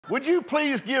Would you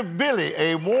please give Billye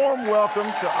a warm welcome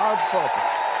to our pulpit?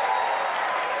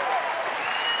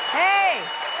 Hey!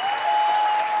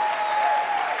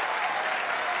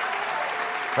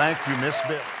 Thank you, Miss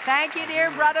Billye. Thank you,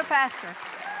 dear brother pastor.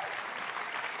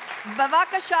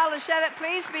 Bavakasha Leshevet,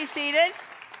 please be seated.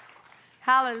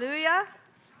 Hallelujah.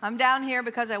 I'm down here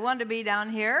because I wanted to be down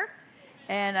here,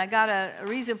 and I got a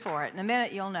reason for it. In a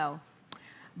minute, you'll know.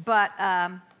 But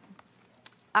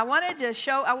I wanted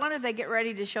to get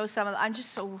ready to show some of I'm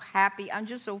just so happy. I'm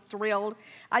just so thrilled.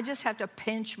 I just have to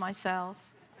pinch myself.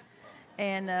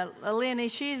 And Lenny,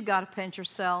 she's got to pinch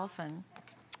herself. And,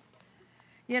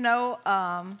 you know,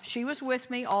 she was with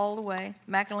me all the way.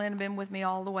 Magdalene had been with me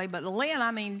all the way. But Lynn,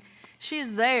 I mean, she's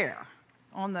there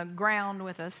on the ground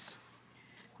with us.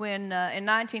 When in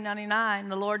 1999,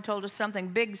 the Lord told us something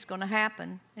big's going to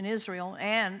happen in Israel,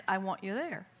 and I want you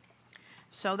there.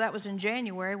 So that was in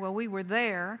January. Well, we were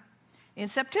there in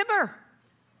September.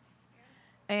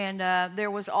 And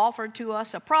there was offered to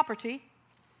us a property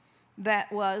that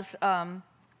was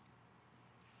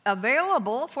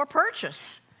available for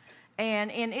purchase.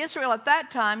 And in Israel at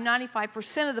that time,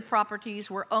 95% of the properties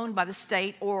were owned by the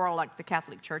state or like the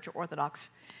Catholic Church or Orthodox.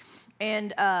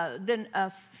 And then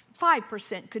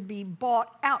 5% could be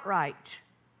bought outright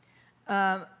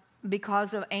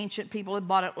because of ancient people had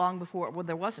bought it long before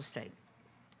there was a state.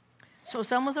 So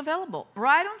some was available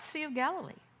right on the Sea of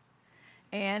Galilee.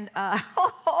 And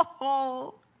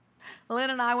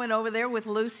Lynn and I went over there with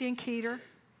Lucy and Keeter.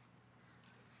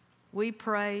 We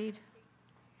prayed.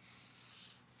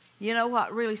 You know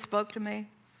what really spoke to me?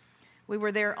 We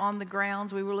were there on the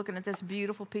grounds. We were looking at this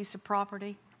beautiful piece of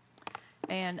property.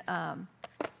 And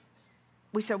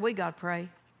we said, we got to pray.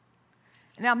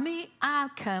 Now, I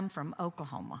come from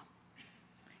Oklahoma.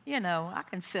 You know, I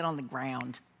can sit on the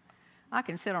ground. I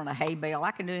can sit on a hay bale.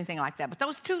 I can do anything like that. But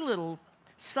those two little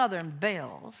southern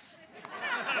belles,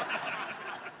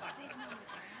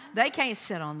 they can't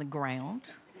sit on the ground.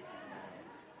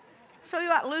 So you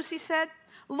know what Lucy said?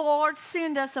 Lord,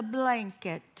 send us a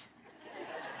blanket.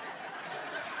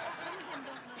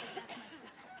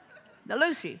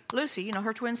 Lucy, you know,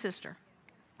 her twin sister.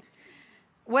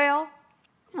 Well,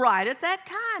 right at that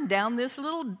time, down this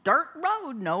little dirt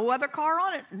road, no other car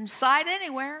on it, in sight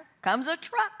anywhere, comes a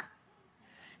truck.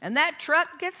 And that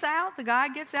truck gets out, the guy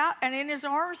gets out, and in his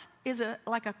arms is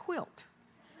like a quilt.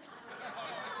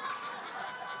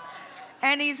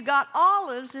 And he's got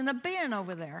olives in a bin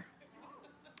over there.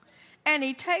 And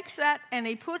he takes that and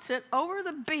he puts it over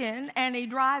the bin and he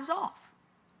drives off.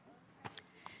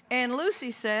 And Lucy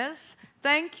says,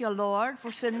 thank you, Lord, for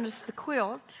sending us the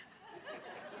quilt.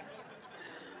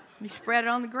 We spread it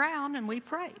on the ground and we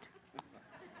prayed.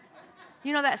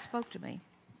 You know, that spoke to me.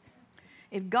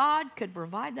 If God could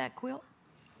provide that quilt,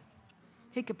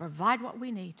 He could provide what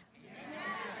we need.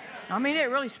 I mean, it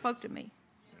really spoke to me.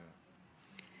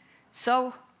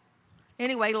 So,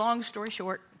 anyway, long story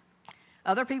short,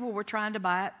 other people were trying to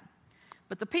buy it.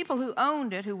 But the people who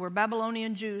owned it, who were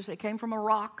Babylonian Jews, they came from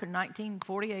Iraq in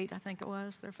 1948, I think it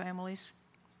was, their families.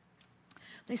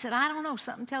 They said, I don't know,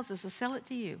 something tells us to sell it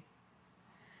to you.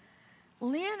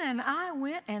 Lynn and I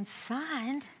went and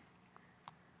signed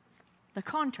the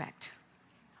contract,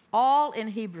 all in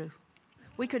Hebrew.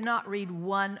 We could not read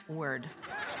one word.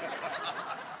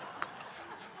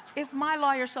 If my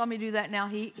lawyer saw me do that now,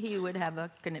 he would have a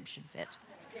conniption fit.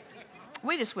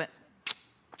 We just went.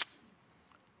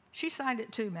 She signed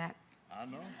it too, Matt. I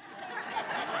know.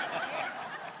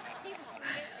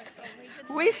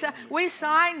 We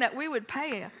signed that we would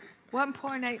pay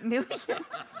 $1.8 million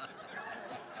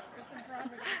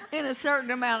in a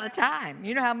certain amount of time.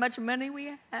 You know how much money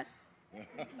we had?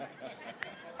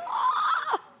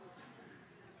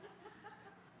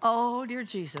 Oh, dear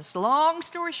Jesus. Long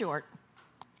story short,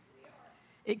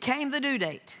 it came the due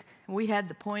date. We had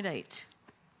the 0.8.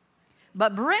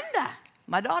 But Brenda,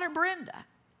 my daughter Brenda,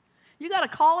 you got a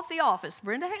call at the office.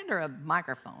 Brenda handed her a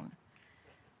microphone.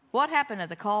 What happened at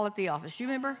the call at the office? Do you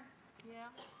remember? Yeah.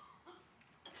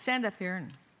 Stand up here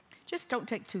and just don't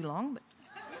take too long. But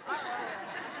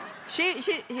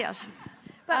yes.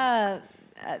 But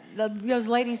Those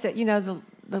ladies that, you know,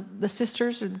 the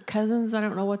sisters and cousins, I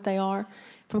don't know what they are,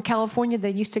 from California,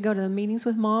 they used to go to the meetings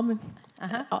with Mom.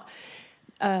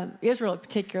 Israel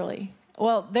particularly.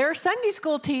 Well, their Sunday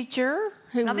school teacher...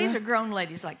 Now, these are grown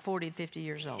ladies, like 40, 50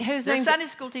 years old. Their Sunday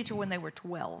school teacher when they were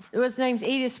 12. It was named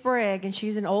Edith Sprague, and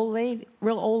she's an old lady,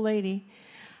 real old lady.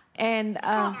 And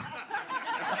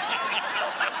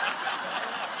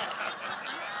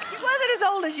she wasn't as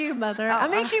old as you, Mother. I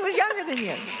mean, she was younger than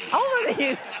you, older than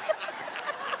you.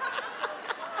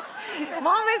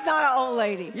 Mom is not an old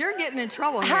lady. You're getting in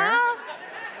trouble here. Huh?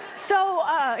 So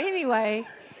anyway,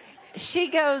 she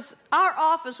goes. Our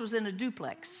office was in a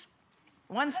duplex,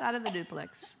 one side of the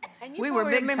duplex. And you we were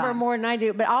big remember time. more than I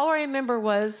do, but all I remember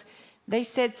was they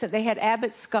said so they had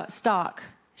Abbott stock.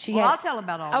 Well, I'll tell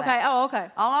about all that. Okay. Oh, okay.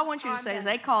 All I want you to say is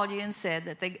they called you and said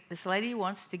that this lady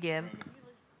wants to give.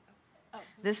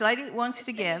 This lady wants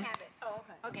to give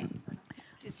Okay.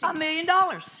 $1 million.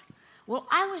 Well,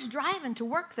 I was driving to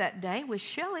work that day with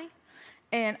Shelley,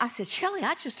 and I said, Shelley,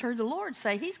 I just heard the Lord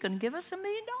say He's going to give us $1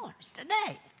 million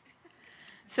today.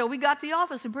 So we got the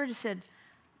office, and Britta said,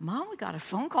 Mom, we got a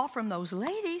phone call from those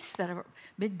ladies that have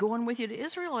been going with you to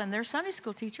Israel, and their Sunday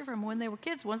school teacher from when they were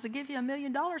kids wants to give you $1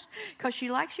 million because she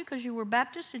likes you because you were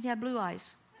Baptist and you had blue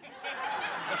eyes.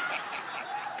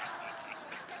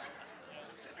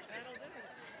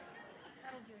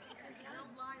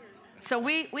 So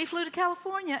we flew to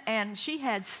California, and she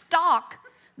had stock.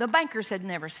 The bankers had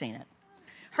never seen it.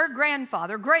 Her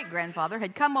grandfather, great-grandfather,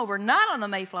 had come over not on the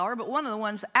Mayflower, but one of the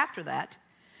ones after that,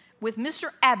 with Mr.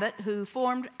 Abbott, who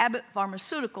formed Abbott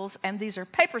Pharmaceuticals, and these are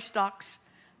paper stocks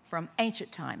from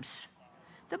ancient times.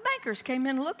 The bankers came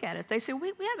in and looked at it. They said,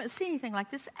 we haven't seen anything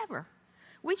like this ever.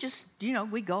 We just,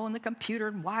 we go on the computer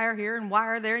and wire here and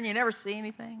wire there, and you never see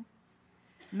anything.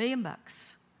 $1 million.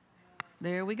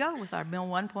 There we go with our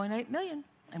 $1.8 million,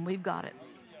 and we've got it.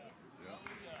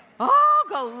 Oh,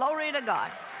 glory to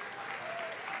God.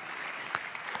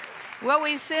 Well,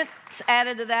 we've since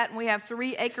added to that, and we have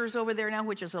 3 acres over there now,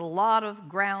 which is a lot of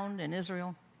ground in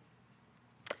Israel.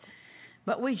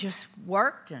 But we just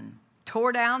worked and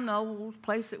tore down the old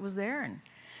place that was there and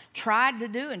tried to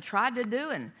do,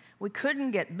 and we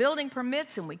couldn't get building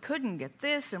permits, and we couldn't get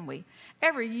this, and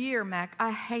every year, Mac,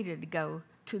 I hated to go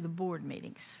to the board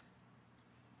meetings.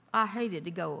 I hated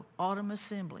to go autumn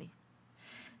assembly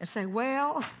and say,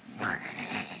 well,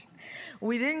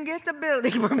 we didn't get the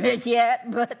building permit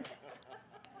yet, but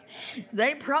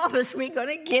they promised we're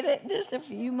going to get it in just a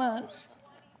few months.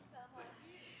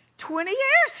 20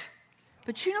 years.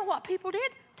 But you know what people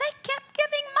did? They kept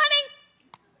giving money.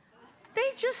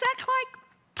 They just act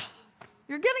like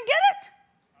you're going to get it.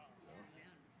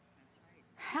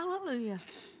 Hallelujah.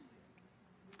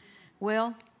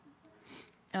 Well,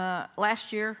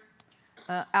 last year,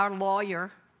 our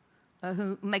lawyer,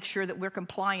 who makes sure that we're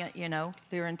compliant,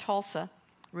 they're in Tulsa,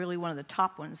 really one of the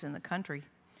top ones in the country.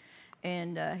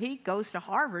 And he goes to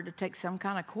Harvard to take some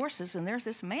kind of courses, and there's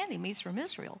this man he meets from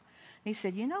Israel. And he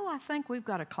said, I think we've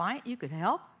got a client you could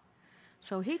help.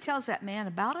 So he tells that man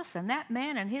about us, and that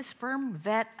man and his firm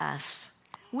vet us.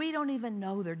 We don't even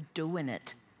know they're doing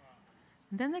it.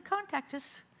 And then they contact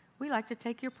us. We like to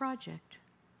take your project.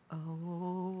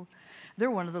 Oh,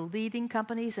 they're one of the leading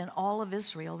companies in all of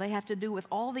Israel. They have to do with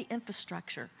all the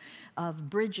infrastructure of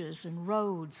bridges and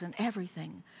roads and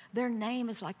everything. Their name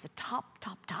is like the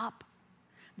top.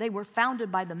 They were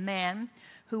founded by the man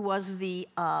who was the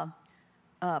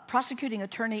prosecuting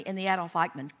attorney in the Adolf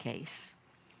Eichmann case.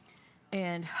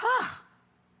 And,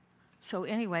 so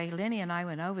anyway, Lenny and I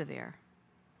went over there.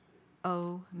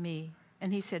 Oh, me.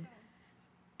 And he said,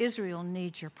 Israel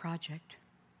needs your project.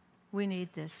 We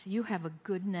need this. You have a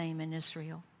good name in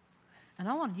Israel. And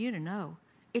I want you to know,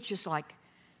 it's just like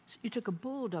you took a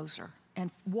bulldozer and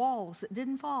walls that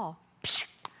didn't fall,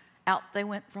 out they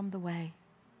went from the way.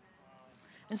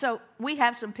 And so we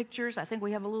have some pictures. I think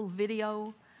we have a little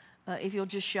video. If you'll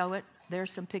just show it. There's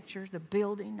some pictures. The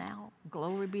building now.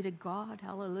 Glory be to God.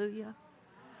 Hallelujah.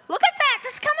 Look at that.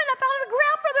 That's coming up out of the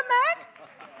ground, Brother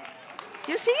Mac.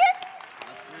 You see it?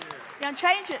 I see it. Yeah,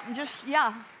 change it and just,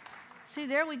 See,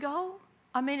 there we go.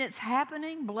 I mean, it's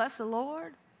happening. Bless the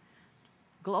Lord.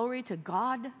 Glory to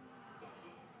God.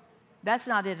 That's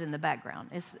not it in the background.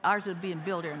 Ours is being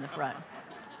built here in the front.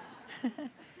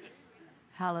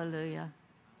 Hallelujah.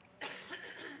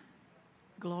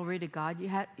 Glory to God. You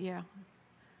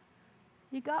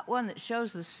got one that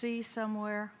shows the sea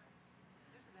somewhere.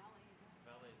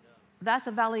 That's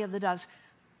the Valley of the Doves.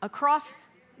 Across,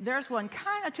 there's one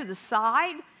kind of to the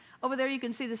side. Over there you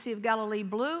can see the Sea of Galilee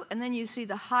blue, and then you see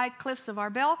the high cliffs of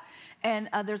Arbel, and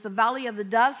there's the Valley of the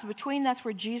Doves. Between, that's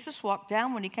where Jesus walked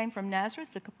down when he came from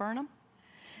Nazareth to Capernaum.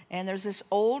 And there's this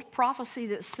old prophecy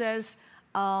that says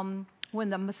when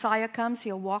the Messiah comes,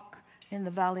 he'll walk in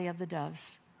the Valley of the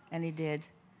Doves. And he did.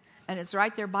 And it's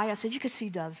right there by us. And you can see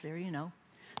doves there,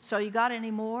 So you got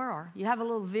any more? Or you have a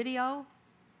little video?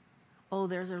 Oh,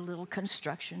 there's a little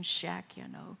construction shack,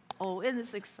 Oh, isn't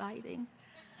this exciting?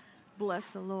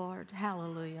 Bless the Lord.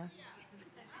 Hallelujah.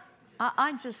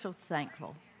 I'm just so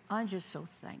thankful. I'm just so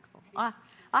thankful. I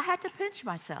had to pinch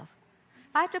myself.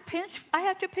 I had to pinch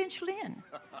Lynn.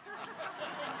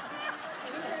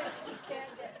 He said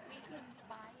that we couldn't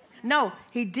buy it. No,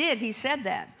 he did. He said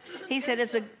that. He said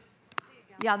it's a,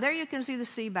 yeah, there you can see the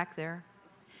sea back there.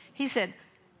 He said,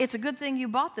 it's a good thing you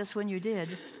bought this when you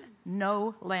did.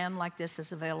 No land like this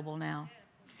is available now.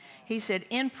 He said,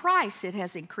 in price, it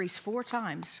has increased 4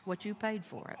 times what you paid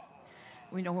for it.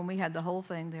 We know when we had the whole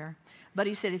thing there. But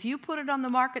he said, if you put it on the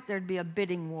market, there'd be a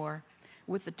bidding war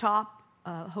with the top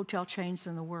hotel chains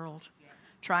in the world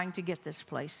trying to get this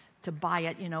place, to buy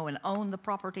it, you know, and own the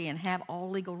property and have all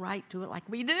legal right to it like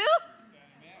we do.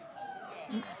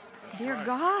 Dear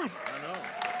God.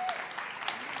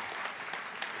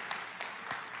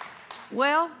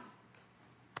 Well,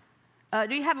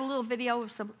 do you have a little video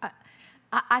of some...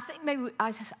 I think maybe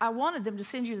I wanted them to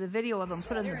send you the video of them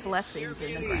putting the blessings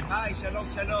in the ground. Hi, shalom,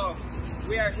 shalom.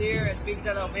 We are here at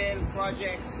Billye Brim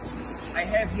project. I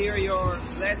have here your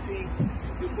blessing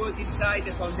to put inside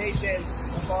the foundation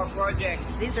of our project.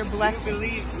 These are blessings. You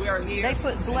believe we are here. They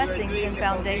put blessings in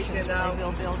foundations when they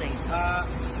build buildings.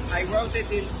 I wrote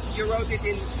it in. You wrote it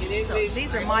in English. So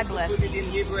these are my blessings. Put it in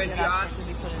Hebrew as you asked. To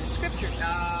be put in the scriptures.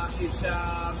 It's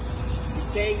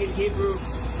saying in Hebrew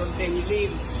from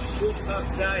Tehillim.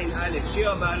 Shir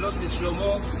המעלות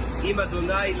לשלמה, אם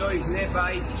אדוני לא יבנה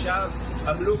בית שב,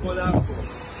 עמלו בוניו בו.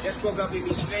 יש פה גם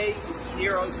במשלי, it's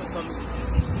here also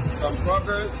from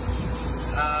Proverbs.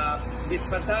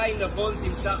 בשפתיים נבון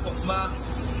תמצא חוכמה,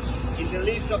 in the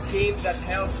lips of him that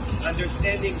help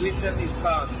understanding wisdom is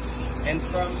found. And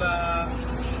from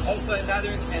also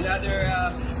another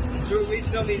through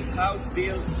wisdom is house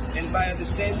built, and by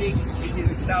understanding it is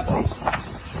established.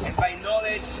 And by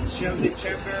knowledge shall the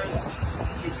chamber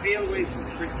be filled with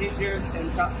procedures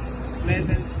and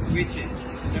pleasant riches.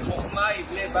 בחוכמה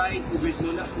יבנה בית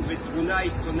ובתבונה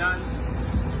יתכונן,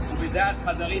 ובדעת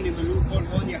חדרים ימלאו כל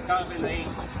הון יקר ונעים.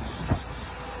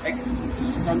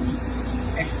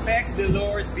 Expect the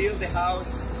Lord build the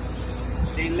house,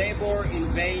 they labor in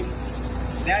vain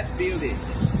that build it.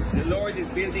 The Lord is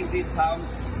building this house,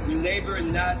 we labor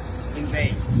not in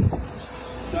vain.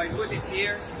 So I put it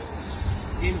here.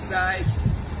 Inside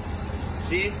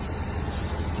this,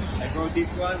 I wrote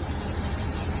this one,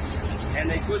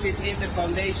 and I put it in the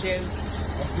foundation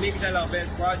of Billye Brim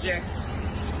project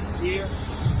here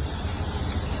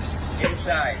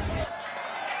inside.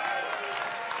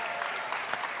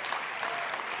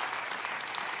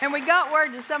 And we got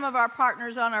word to some of our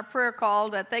partners on our prayer call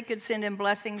that they could send in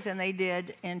blessings, and they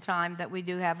did in time, that we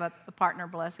do have a partner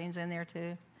blessings in there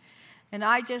too. And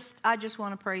I just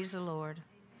want to praise the Lord.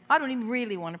 I don't even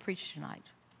really want to preach tonight.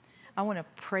 I want to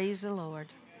praise the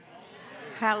Lord.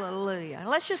 Hallelujah.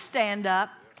 Let's just stand up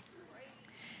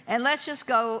and let's just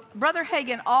go. Brother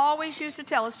Hagin always used to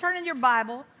tell us, turn in your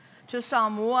Bible to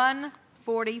Psalm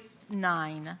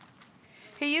 149.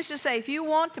 He used to say, if you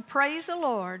want to praise the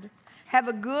Lord, have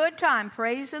a good time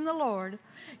praising the Lord,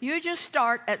 you just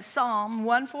start at Psalm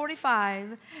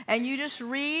 145 and you just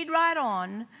read right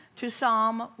on to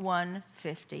Psalm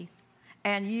 150.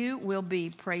 And you will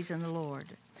be praising the Lord.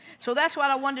 So that's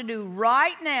what I want to do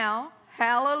right now.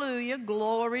 Hallelujah.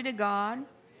 Glory to God.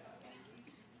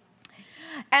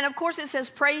 And of course it says,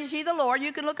 praise ye the Lord.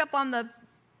 You can look up on the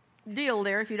deal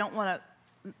there if you don't want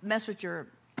to mess with your...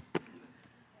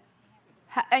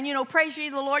 And you know, praise ye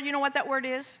the Lord, you know what that word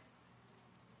is?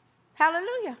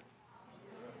 Hallelujah.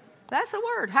 That's the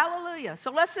word, hallelujah. So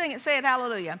let's sing it, say it,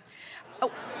 hallelujah.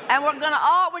 And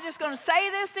we're just going to say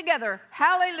this together.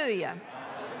 Hallelujah.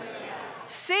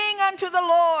 Sing unto the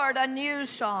Lord a new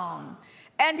song,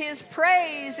 and his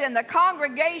praise in the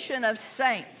congregation of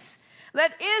saints.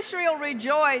 Let Israel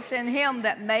rejoice in him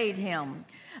that made him.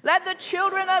 Let the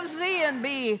children of Zion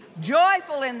be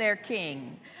joyful in their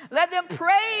king. Let them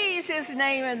praise his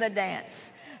name in the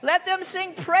dance. Let them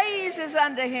sing praises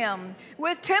unto him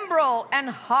with timbrel and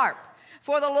harp.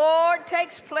 For the Lord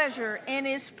takes pleasure in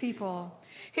his people.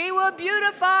 He will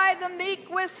beautify the meek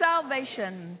with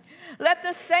salvation. Let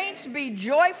the saints be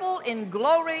joyful in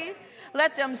glory.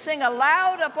 Let them sing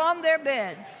aloud upon their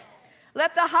beds.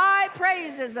 Let the high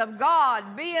praises of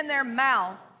God be in their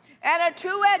mouth, and a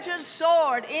two-edged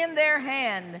sword in their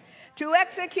hand, to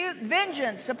execute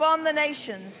vengeance upon the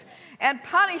nations and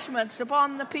punishments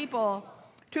upon the people,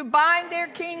 to bind their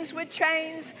kings with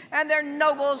chains and their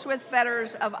nobles with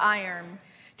fetters of iron,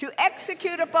 to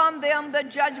execute upon them the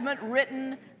judgment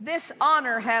written. This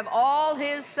honor have all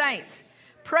his saints.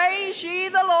 Praise ye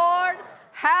the Lord.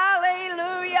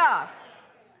 Hallelujah.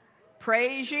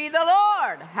 Praise ye the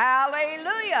Lord.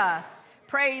 Hallelujah.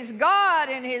 Praise God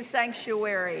in his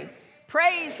sanctuary.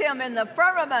 Praise him in the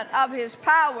firmament of his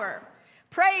power.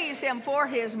 Praise him for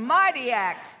his mighty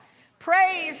acts.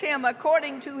 Praise him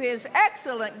according to his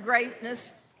excellent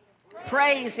greatness.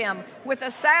 Praise him with the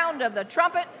sound of the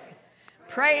trumpet.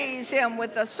 Praise him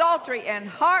with the psaltery and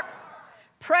harp.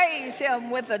 Praise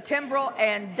him with the timbrel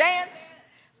and dance.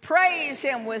 Praise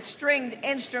him with stringed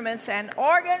instruments and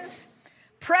organs.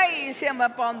 Praise him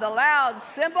upon the loud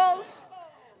cymbals.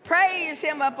 Praise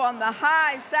him upon the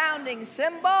high sounding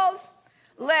cymbals.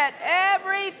 Let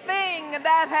everything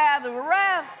that hath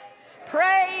breath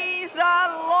praise the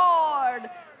Lord.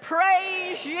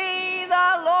 Praise ye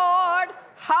the Lord.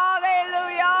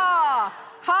 Hallelujah.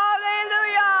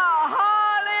 Hallelujah.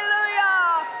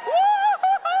 Hallelujah.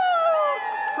 Woo-hoo-hoo.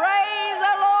 Praise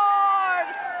the Lord.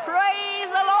 Praise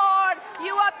the Lord.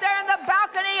 You up there in the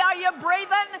balcony, are you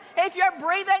breathing? If you're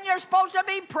breathing, you're supposed to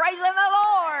be praising the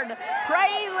Lord.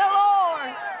 Praise the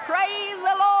Lord. Praise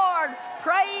the Lord.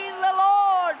 Praise the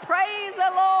Lord. Praise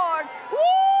the Lord. Woo!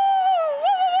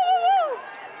 Woo!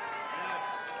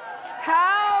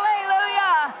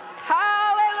 Hallelujah.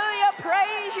 Hallelujah.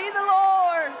 Praise ye the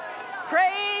Lord.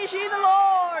 Praise ye the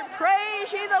Lord.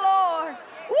 Praise ye the Lord.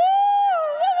 Woo!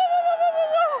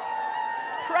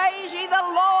 Praise ye the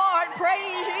Lord.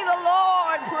 Praise ye the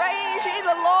Lord. Praise ye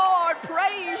the Lord.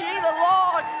 Praise ye the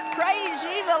Lord. Praise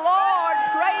ye the Lord.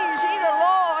 Praise ye the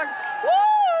Lord.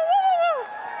 Woo!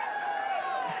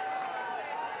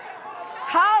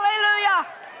 Hallelujah.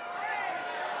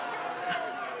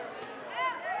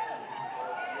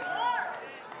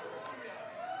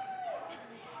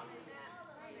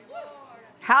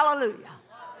 Hallelujah.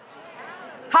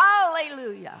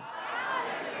 Hallelujah.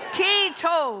 Ki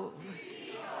tov.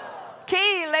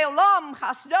 Ki leolam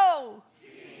hasdo.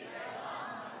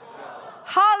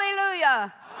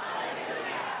 Hallelujah.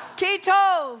 Ki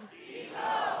tov.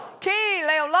 Ki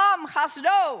leolam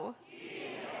hasdo.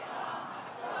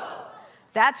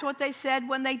 That's what they said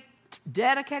when they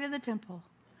dedicated the temple.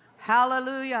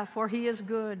 Hallelujah, for he is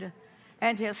good,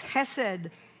 and his hesed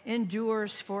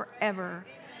endures forever.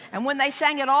 And when they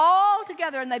sang it all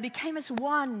together and they became as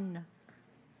one,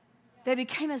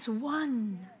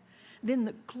 then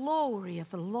the glory of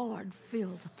the Lord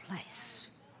filled the place.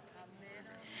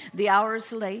 The hour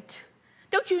is late.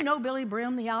 Don't you know, Billye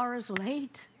Brim, the hour is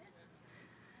late?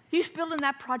 You building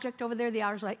that project over there, the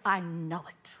hour is late. I know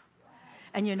it.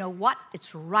 And you know what?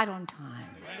 It's right on time.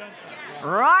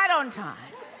 Right on time.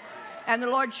 And the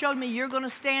Lord showed me you're going to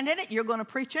stand in it, you're going to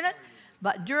preach in it,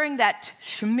 but during that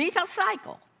Shemitah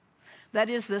cycle, that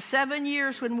is the 7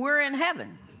 years when we're in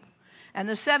heaven, and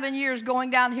the 7 years going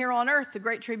down here on earth, the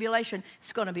Great Tribulation,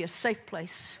 it's going to be a safe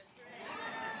place.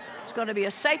 It's going to be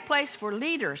a safe place for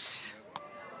leaders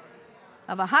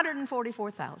of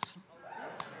 144,000.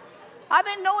 I've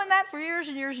been knowing that for years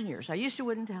and years and years. I used to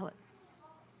wouldn't tell it.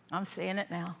 I'm saying it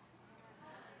now.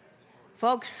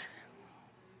 Folks,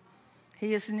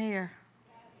 he is near.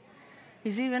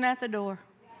 He's even at the door.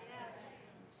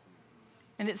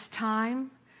 And it's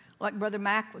time, like Brother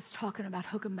Mac was talking about,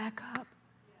 hooking back up.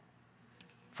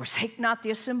 Forsake not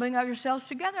the assembling of yourselves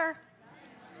together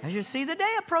as you see the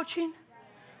day approaching.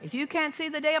 If you can't see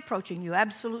the day approaching, you're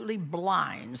absolutely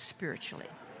blind spiritually.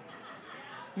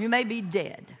 You may be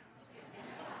dead.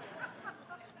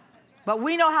 But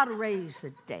we know how to raise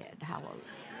the dead. Hallelujah.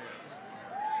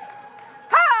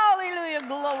 Hallelujah.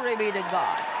 Glory be to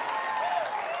God.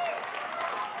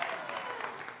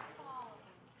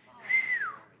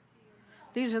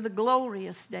 These are the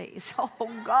glorious days. Oh,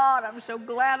 God, I'm so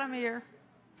glad I'm here.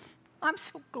 I'm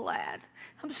so glad.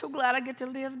 I'm so glad I get to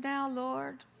live now,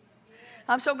 Lord.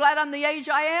 I'm so glad I'm the age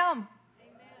I am.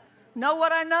 Know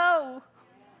what I know.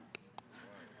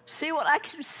 See what I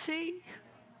can see.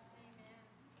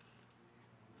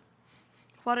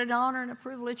 What an honor and a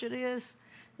privilege it is.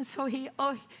 And so you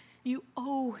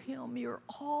owe him your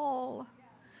all.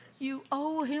 You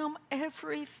owe him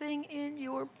everything in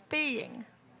your being.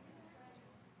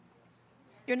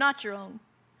 You're not your own.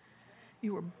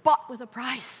 You were bought with a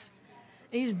price.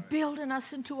 He's building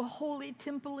us into a holy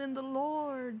temple in the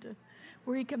Lord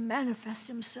where he can manifest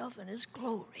himself in his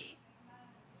glory.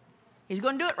 He's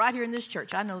going to do it right here in this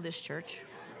church. I know this church.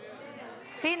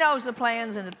 He knows the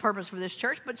plans and the purpose for this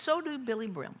church, but so do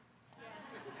Billye Brim.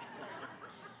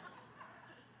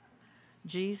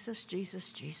 Jesus,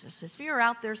 Jesus, Jesus. If you're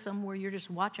out there somewhere, you're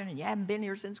just watching and you haven't been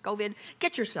here since COVID,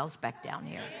 get yourselves back down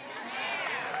here.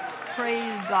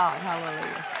 Praise God.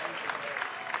 Hallelujah.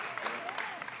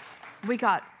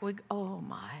 Oh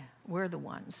my, we're the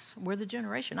ones. We're the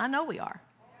generation. I know we are.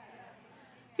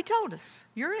 He told us,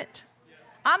 you're it.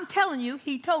 I'm telling you,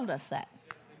 he told us that.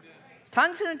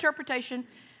 Tongues and interpretation,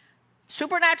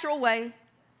 supernatural way,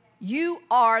 you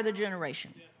are the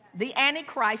generation. The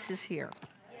Antichrist is here.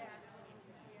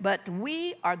 But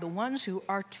we are the ones who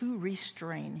are to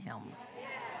restrain him.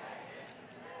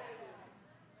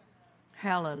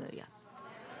 Hallelujah.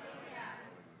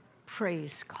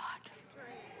 Praise God.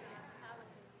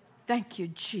 Thank you,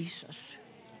 Jesus.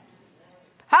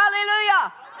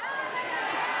 Hallelujah.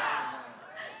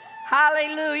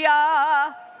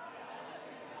 Hallelujah.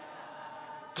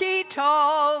 Ki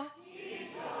tov.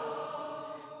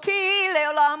 Ki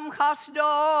leolam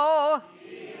chasdo.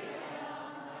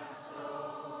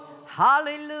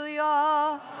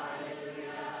 Hallelujah.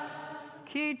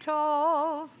 Ki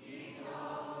tov.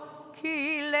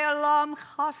 Ki leolam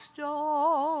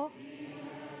chasdo.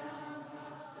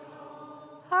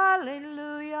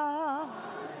 Hallelujah.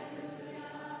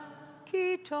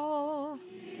 Ki tov.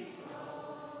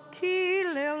 Ki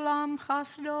leolam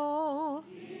chasdo.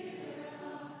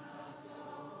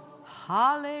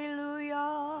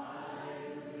 Hallelujah.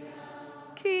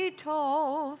 Ki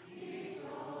tov.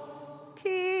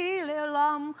 Ki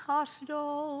leolam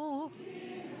chasdo.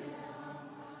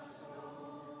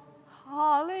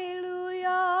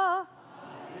 Hallelujah.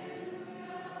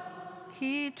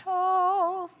 Ki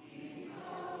tov.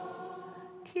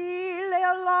 Ki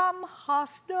leolam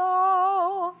chasdo.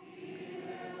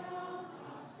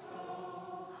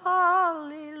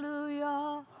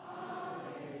 Hallelujah.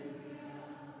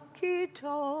 Ki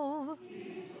tov.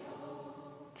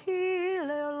 Ki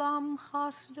leolam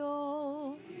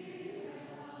chasdo.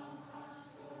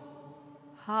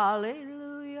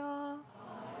 Hallelujah.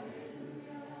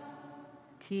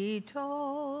 Ki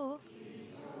tov.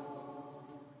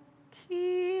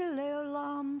 Ki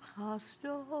leolam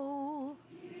chasdo.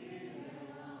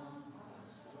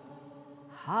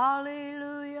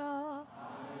 Hallelujah.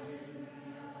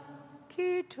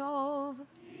 Ki tov.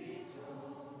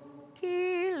 Ki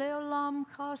leolam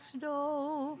chasdo.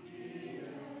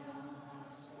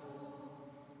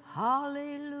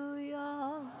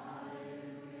 Hallelujah.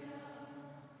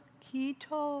 Ki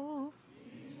tov.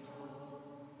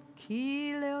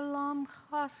 Ki leolam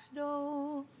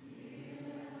chasdo.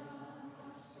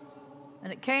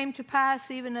 And it came to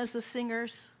pass, even as the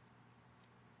singers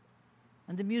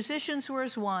and the musicians were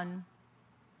as one,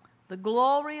 the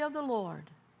glory of the Lord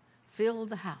filled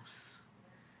the house,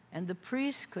 and the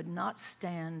priests could not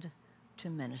stand to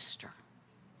minister.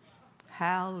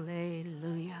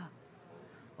 Hallelujah.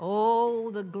 Oh,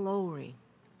 the glory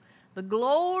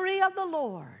of the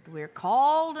Lord. We're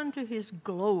called unto his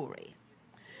glory.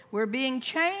 We're being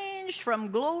changed from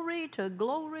glory to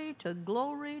glory to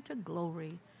glory to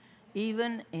glory,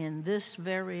 even in this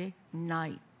very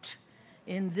night,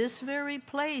 in this very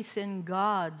place, in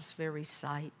God's very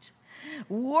sight.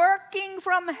 Working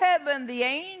from heaven, the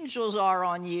angels are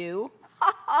on you.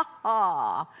 Ha, ha,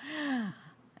 ha.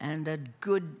 And a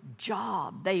good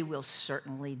job they will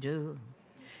certainly do.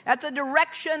 At the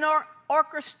direction or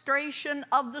orchestration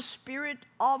of the Spirit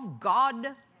of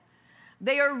God,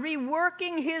 they are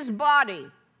reworking his body.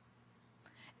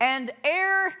 And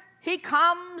ere he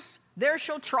comes, there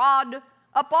shall trod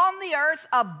upon the earth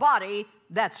a body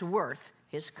that's worth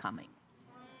his coming.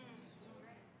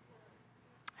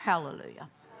 Hallelujah.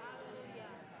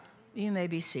 You may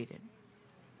be seated.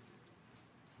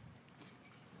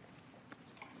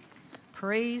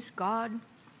 Praise God.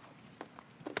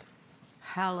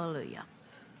 Hallelujah.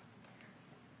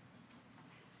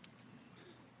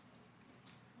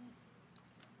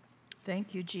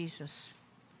 Thank you, Jesus.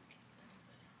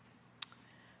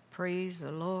 Praise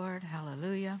the Lord.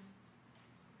 Hallelujah.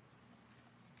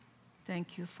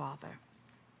 Thank you, Father.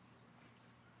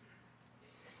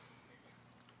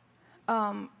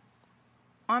 I'm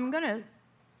going to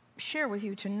share with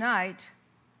you tonight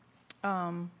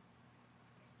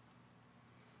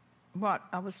what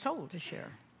I was told to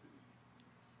share.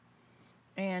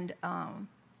 And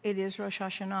it is Rosh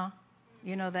Hashanah.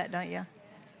 You know that, don't you?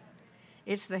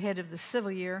 It's the head of the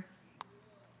civil year.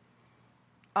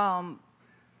 I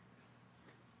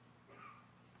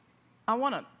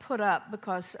want to put up,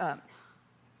 because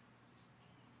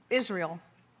Israel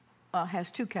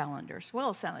has two calendars.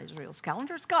 Well, it's not Israel's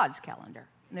calendar, it's God's calendar.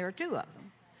 And there are two of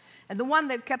them. And the one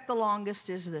they've kept the longest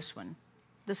is this one,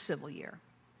 the civil year.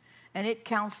 And it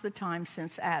counts the time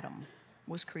since Adam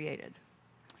was created.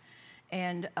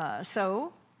 And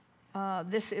so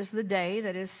this is the day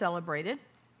that is celebrated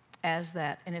as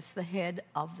that, and it's the head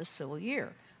of the civil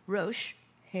year. Rosh,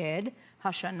 head,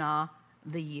 Hashanah,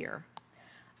 the year.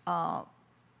 Now,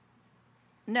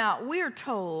 we are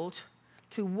told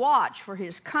to watch for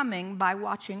his coming by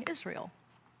watching Israel.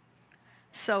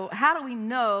 So how do we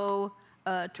know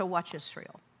to watch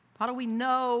Israel? How do we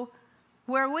know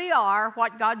where we are,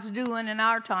 what God's doing in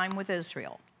our time with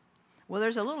Israel? Well,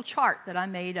 there's a little chart that I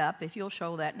made up, if you'll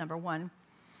show that, number one.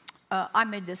 I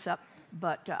made this up,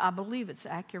 but I believe it's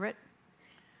accurate.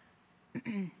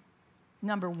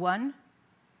 Number one,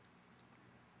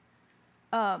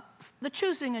 the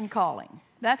choosing and calling.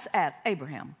 That's at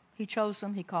Abraham. He chose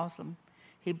them, he calls them,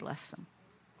 he blessed them.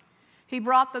 He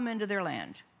brought them into their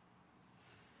land.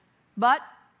 But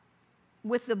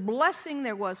with the blessing,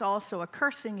 there was also a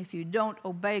cursing if you don't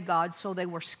obey God, so they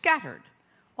were scattered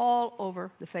all over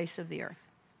the face of the earth.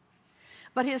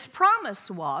 But his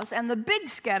promise was, and the big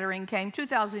scattering came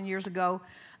 2,000 years ago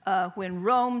when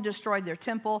Rome destroyed their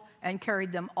temple and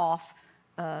carried them off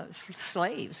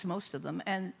slaves, most of them.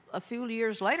 And a few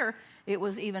years later, it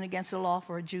was even against the law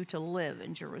for a Jew to live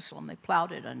in Jerusalem. They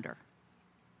plowed it under.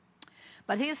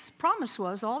 But his promise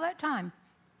was, all that time,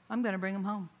 I'm going to bring them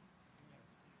home.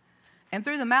 And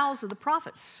through the mouths of the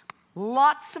prophets,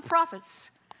 lots of prophets,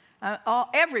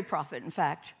 every prophet, in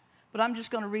fact. But I'm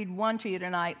just going to read one to you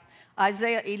tonight.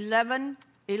 Isaiah 11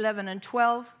 and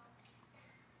 12.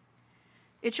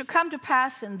 It shall come to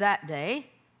pass in that day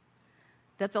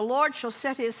that the Lord shall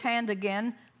set his hand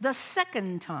again the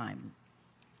second time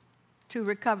to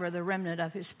recover the remnant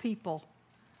of his people,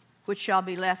 which shall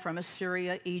be left from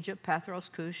Assyria, Egypt,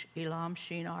 Pathros, Cush, Elam,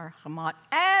 Shinar, Hamath,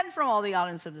 and from all the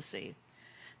islands of the sea.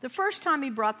 The first time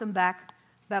he brought them back,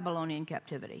 Babylonian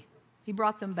captivity. He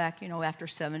brought them back, after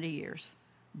 70 years.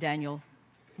 Daniel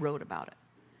wrote about it.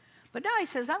 But now he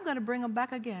says, I'm going to bring them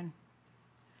back again.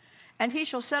 And he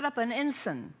shall set up an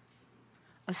ensign,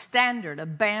 a standard, a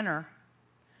banner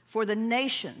for the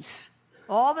nations.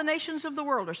 All the nations of the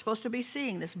world are supposed to be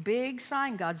seeing this big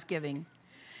sign God's giving.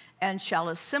 And shall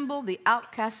assemble the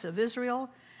outcasts of Israel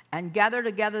and gather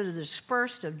together the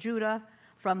dispersed of Judah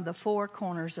from the four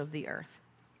corners of the earth.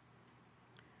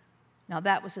 Now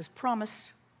that was his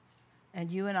promise, and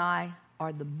you and I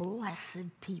are the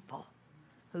blessed people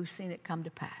who've seen it come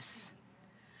to pass.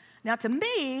 Now to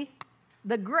me,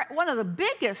 one of the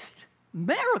biggest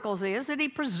miracles is that he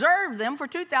preserved them for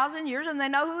 2,000 years and they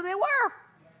know who they were.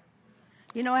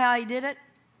 You know how he did it?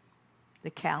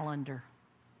 The calendar.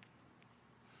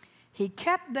 He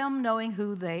kept them knowing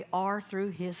who they are through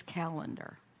his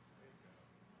calendar.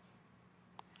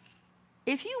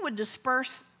 If you would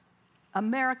disperse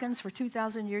Americans for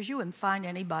 2,000 years, you wouldn't find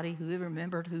anybody who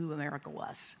remembered who America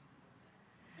was.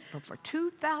 But for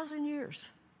 2,000 years,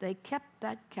 they kept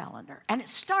that calendar. And it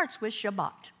starts with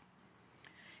Shabbat.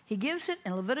 He gives it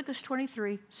in Leviticus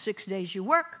 23, 6 days you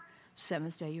work,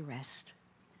 7th day you rest.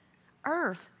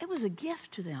 Earth, it was a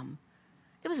gift to them.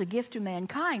 It was a gift to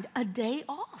mankind, a day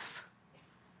off.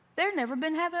 There never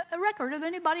been a record of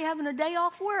anybody having a day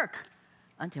off work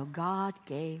until God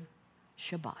gave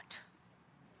Shabbat.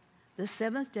 The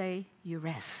 7th day you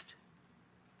rest.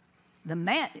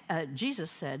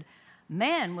 Jesus said,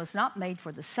 man was not made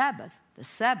for the Sabbath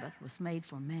was made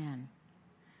for man.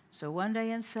 So one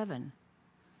day in 7,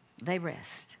 they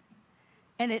rest.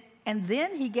 And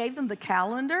then he gave them the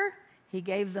calendar. He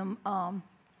gave them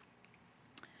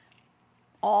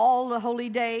all the holy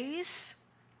days.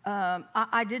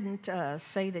 I didn't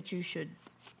say that you should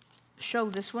show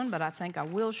this one, but I think I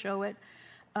will show it.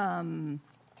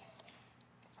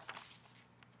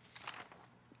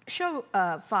 Show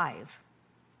 5.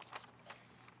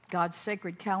 God's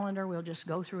sacred calendar. We'll just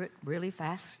go through it really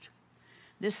fast.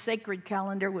 This sacred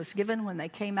calendar was given when they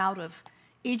came out of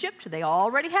Egypt. They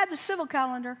already had the civil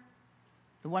calendar,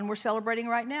 the one we're celebrating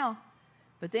right now.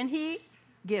 But then he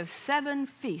gives 7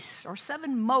 feasts or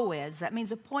 7 moeds. That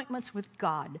means appointments with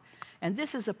God. And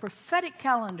this is a prophetic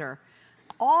calendar.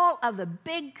 All of the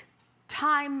big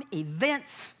time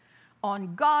events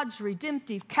on God's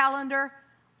redemptive calendar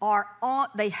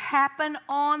they happen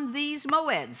on these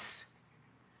moeds.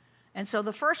 And so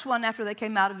the first one after they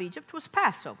came out of Egypt was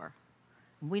Passover.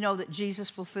 We know that Jesus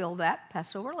fulfilled that,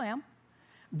 Passover lamb.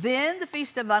 Then the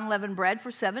Feast of Unleavened Bread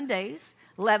for 7 days.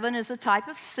 Leaven is a type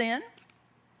of sin,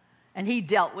 and he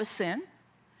dealt with sin.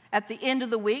 At the end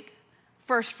of the week,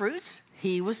 first fruits.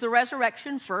 He was the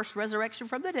resurrection, first resurrection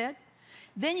from the dead.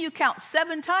 Then you count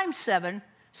 7 times 7.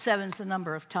 7's the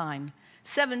number of time.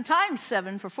 7 times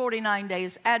 7 for 49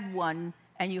 days, add 1,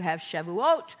 and you have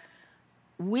Shavuot.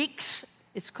 Weeks,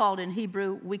 it's called in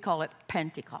Hebrew, we call it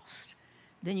Pentecost.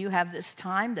 Then you have this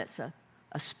time that's a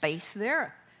space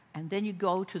there. And then you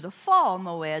go to the fall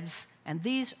moeds, and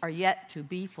these are yet to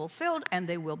be fulfilled, and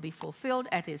they will be fulfilled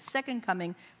at his second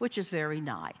coming, which is very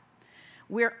nigh.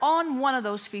 We're on one of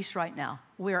those feasts right now.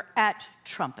 We're at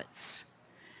trumpets.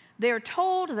 They're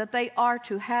told that they are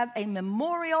to have a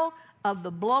memorial of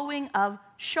the blowing of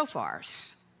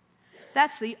shofars.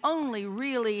 That's the only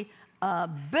really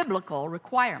biblical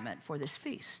requirement for this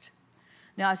feast.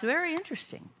 Now, it's very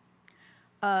interesting.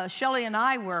 Shelley and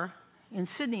I were in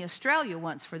Sydney, Australia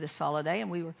once for this holiday,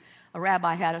 and a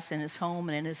rabbi had us in his home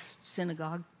and in his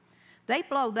synagogue. They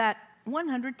blow that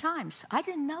 100 times. I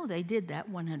didn't know they did that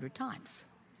 100 times.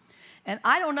 And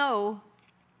I don't know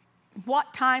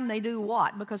what time they do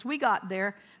what, because we got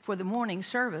there for the morning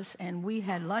service and we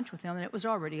had lunch with them and it was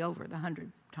already over, the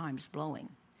 100 times blowing.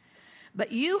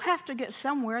 But you have to get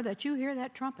somewhere that you hear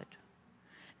that trumpet.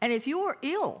 And if you're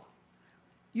ill,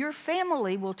 your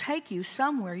family will take you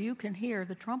somewhere you can hear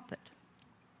the trumpet.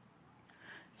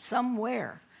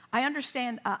 Somewhere. I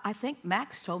understand, I think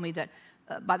Max told me that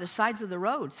by the sides of the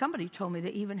road, somebody told me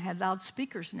they even had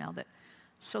loudspeakers now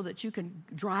so that you can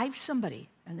drive somebody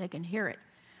and they can hear it.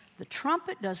 The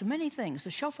trumpet does many things.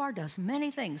 The shofar does many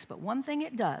things, but one thing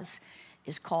it does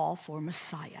is call for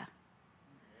Messiah.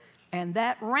 And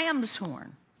that ram's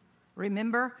horn,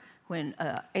 remember when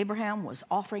Abraham was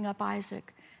offering up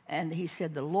Isaac, and he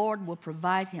said the Lord will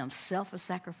provide himself a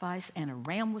sacrifice, and a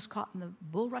ram was caught in the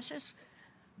bulrushes?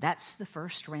 That's the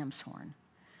first ram's horn.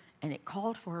 And it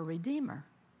called for a redeemer,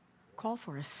 called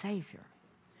for a savior.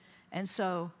 And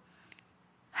so,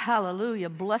 hallelujah,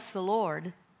 bless the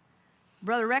Lord.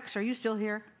 Brother Rex, are you still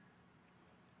here?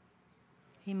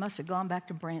 He must have gone back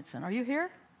to Branson. Are you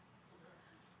here?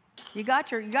 You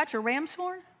got your ram's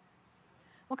horn?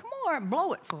 Well, come on and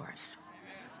blow it for us.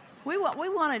 We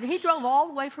wanted, he drove all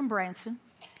the way from Branson,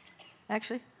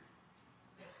 actually.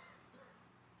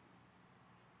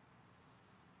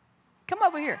 Come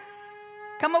over here.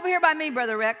 Come over here by me,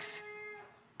 Brother Rex.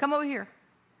 Come over here.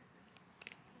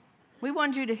 We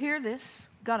wanted you to hear this.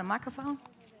 Got a microphone?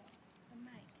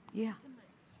 Yeah.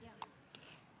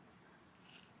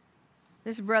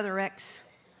 This is Brother Rex.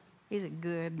 He's a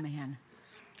good man.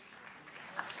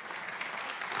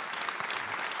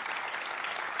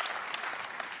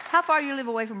 How far you live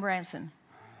away from Branson?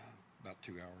 About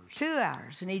 2 hours. 2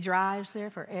 hours. And he drives there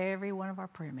for every one of our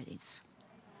prayer meetings.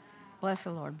 Bless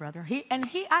the Lord, brother.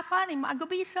 I find him, I go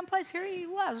be someplace, here he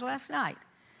was last night.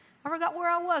 I forgot where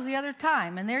I was the other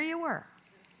time, and there you were.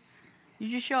 You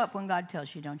just show up when God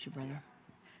tells you, don't you, brother?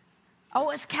 Oh,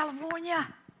 it's California.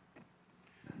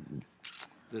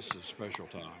 This is a special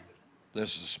time.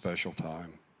 This is a special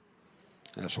time.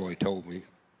 That's what he told me.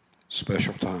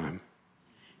 Special time.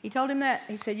 He told him that.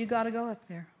 He said, you got to go up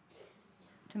there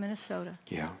to Minnesota.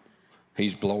 Yeah.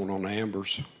 He's blowing on the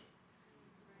ambers.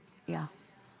 Yeah.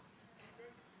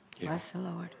 Yeah. Bless the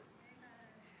Lord.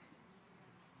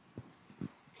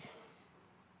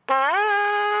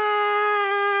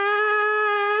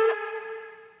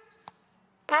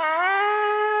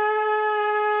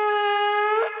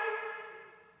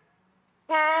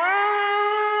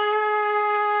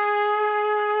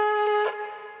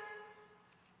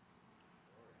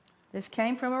 This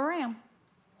came from a ram.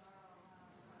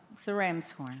 It's a ram's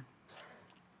horn.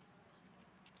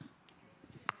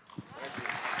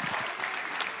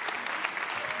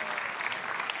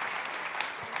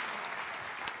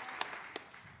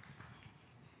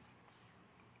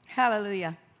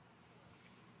 Hallelujah.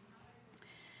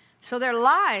 So their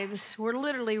lives were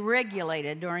literally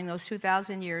regulated during those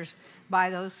 2,000 years by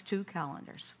those two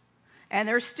calendars. And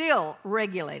they're still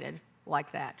regulated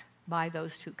like that by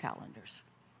those two calendars.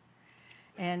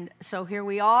 And so here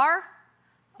we are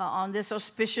on this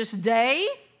auspicious day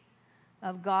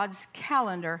of God's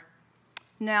calendar.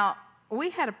 Now,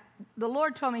 the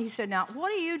Lord told me, he said, now, what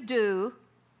do you do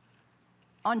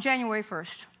on January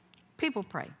 1st? People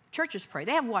pray. Churches pray.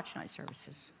 They have watch night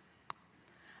services.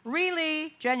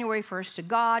 Really, January 1st to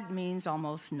God means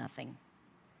almost nothing.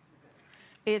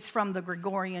 It's from the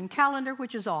Gregorian calendar,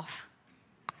 which is off.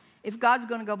 If God's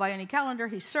going to go by any calendar,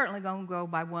 he's certainly going to go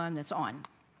by one that's on.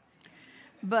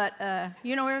 But,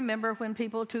 remember when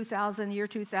people, year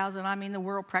 2000, the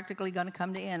world practically going to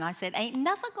come to end. I said, ain't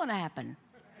nothing going to happen.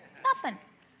 Nothing.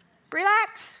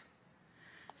 Relax.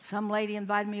 Some lady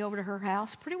invited me over to her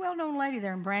house, pretty well-known lady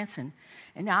there in Branson.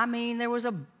 And there was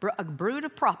a brood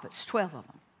of prophets, 12 of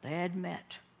them. They had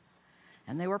met.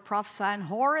 And they were prophesying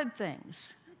horrid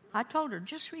things. I told her,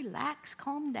 just relax,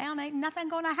 calm down, ain't nothing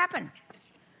going to happen.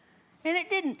 And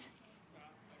it didn't.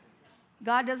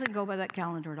 God doesn't go by that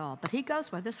calendar at all, but he goes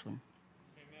by this one.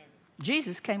 Amen.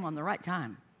 Jesus came on the right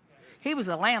time. He was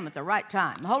the Lamb at the right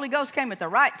time. The Holy Ghost came at the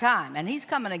right time, and he's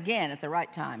coming again at the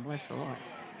right time. Bless the Lord.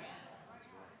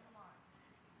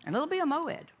 And it'll be a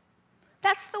moed.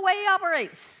 That's the way he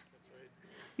operates.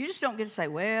 You just don't get to say,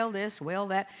 well, this, well,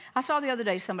 that. I saw the other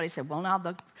day somebody said, well, now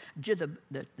the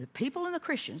people and the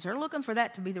Christians are looking for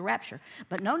that to be the rapture.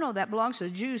 But no, that belongs to the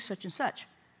Jews, such and such.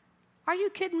 Are you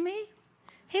kidding me?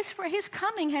 His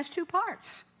coming has two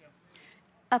parts.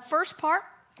 A first part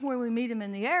where we meet him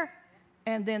in the air,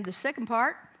 and then the second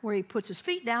part where he puts his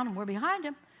feet down and we're behind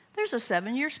him. There's a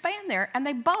 7-year span there, and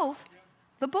they both,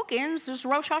 the book ends, there's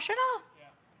Rosh Hashanah.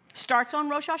 Starts on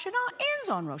Rosh Hashanah, ends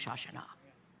on Rosh Hashanah.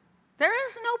 There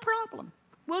is no problem.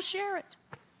 We'll share it.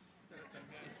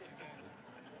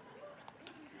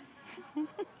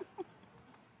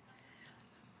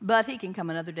 But he can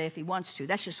come another day if he wants to.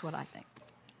 That's just what I think.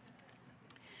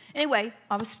 Anyway,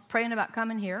 I was praying about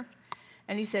coming here,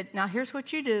 and he said, now here's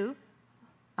what you do.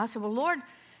 I said, well, Lord,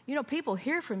 you know, people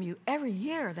hear from you every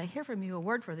year. They hear from you a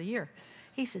word for the year.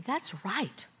 He said, that's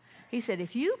right. He said,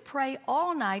 if you pray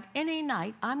all night, any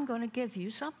night, I'm going to give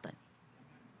you something.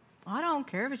 I don't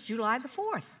care if it's July the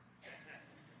 4th.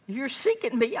 If you're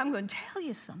seeking me, I'm going to tell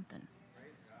you something.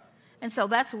 And so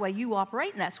that's the way you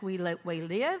operate, and that's the way we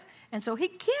live. And so he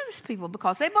gives people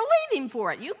because they believe him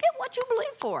for it. You get what you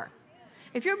believe for.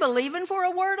 If you're believing for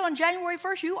a word on January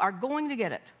 1st, you are going to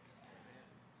get it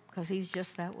because he's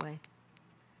just that way.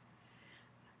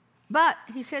 But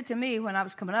he said to me when I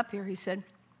was coming up here, he said,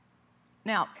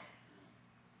 now,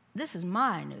 this is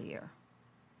my new year.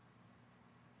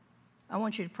 I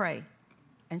want you to pray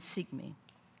and seek me.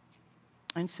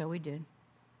 And so we did.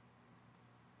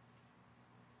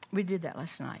 We did that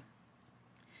last night.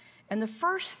 And the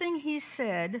first thing he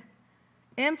said,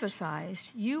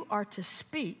 emphasized, you are to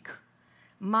speak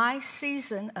my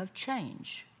season of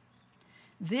change.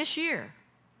 This year,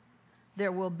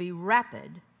 there will be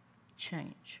rapid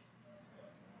change.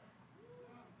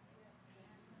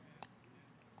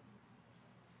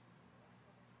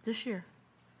 This year,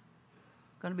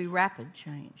 going to be rapid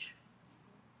change.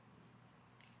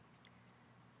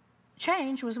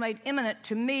 Change was made imminent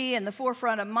to me in the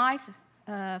forefront of my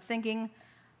thinking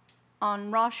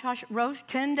on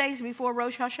 10 days before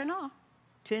Rosh Hashanah.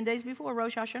 10 days before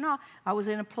Rosh Hashanah, I was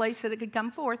in a place that it could come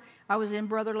forth. I was in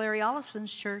Brother Larry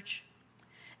Ollison's church,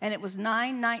 and it was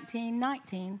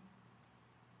 9/19/19.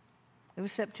 It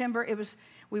was September.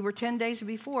 We were 10 days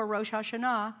before Rosh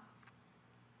Hashanah,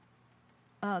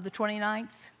 the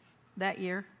 29th that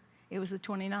year. It was the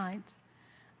 29th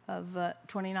of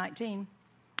 2019.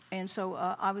 And so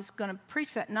I was going to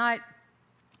preach that night.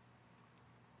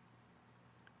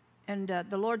 And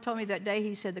the Lord told me that day,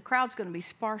 he said, the crowd's going to be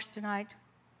sparse tonight,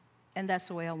 and that's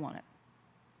the way I want it.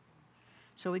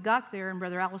 So we got there, and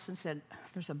Brother Allison said,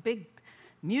 there's a big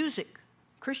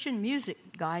Christian music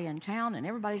guy in town, and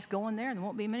everybody's going there, and there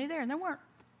won't be many there, and there weren't.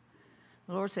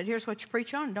 The Lord said, here's what you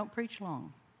preach on, and don't preach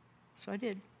long. So I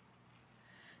did.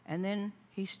 And then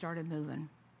he started moving,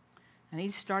 and he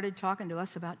started talking to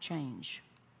us about change.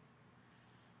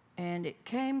 And it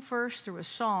came first through a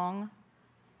song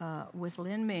with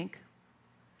Lynn Mink,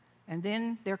 and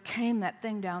then there came that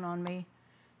thing down on me,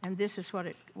 and this is what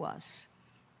it was.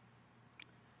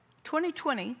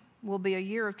 2020 will be a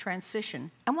year of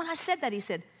transition. And when I said that, he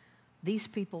said, these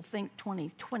people think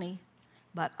 2020,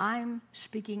 but I'm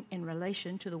speaking in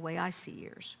relation to the way I see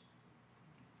years.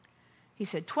 He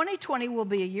said, 2020 will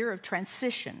be a year of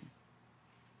transition.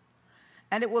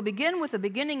 And it will begin with the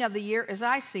beginning of the year as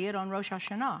I see it on Rosh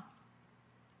Hashanah.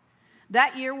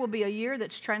 That year will be a year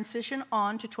that's transition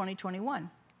on to 2021.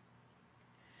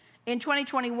 In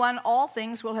 2021, all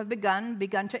things will have begun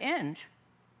to end,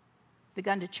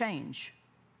 begun to change,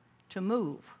 to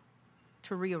move,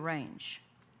 to rearrange.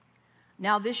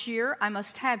 Now this year, I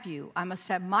must have you. I must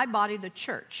have my body, the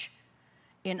church,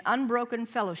 in unbroken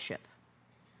fellowship.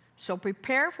 So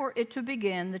prepare for it to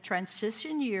begin the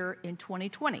transition year in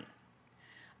 2020.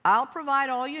 I'll provide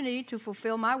all you need to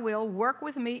fulfill my will. Work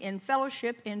with me in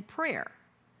fellowship in prayer.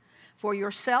 For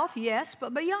yourself, yes,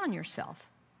 but beyond yourself.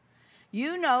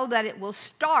 You know that it will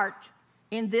start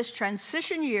in this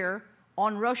transition year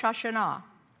on Rosh Hashanah.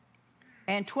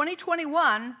 And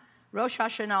 2021, Rosh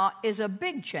Hashanah is a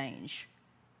big change.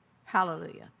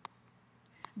 Hallelujah.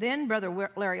 Then Brother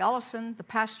Larry Ollison, the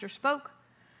pastor, spoke,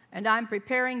 and I'm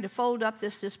preparing to fold up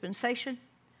this dispensation,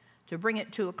 to bring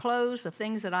it to a close, the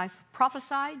things that I've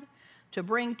prophesied, to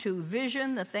bring to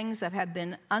vision the things that have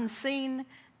been unseen,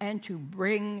 and to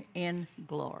bring in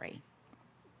glory.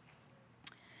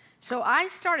 So I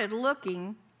started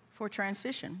looking for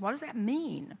transition. What does that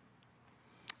mean?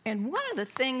 And one of the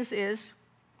things is,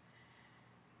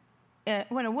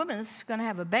 when a woman's going to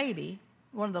have a baby,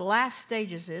 one of the last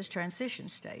stages is transition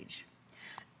stage.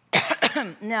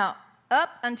 Now, up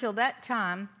until that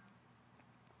time,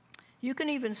 you can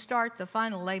even start the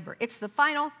final labor. It's the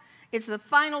final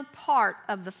part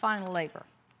of the final labor.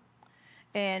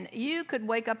 And you could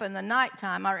wake up in the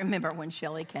nighttime. I remember when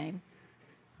Shelley came,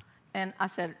 and I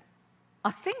said,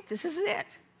 I think this is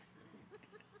it.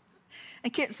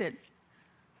 And Kit said,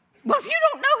 well, if you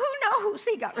don't know, who knows?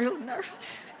 He got real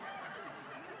nervous.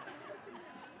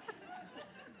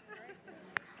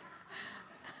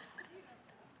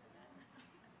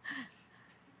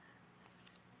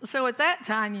 So at that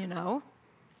time, you know,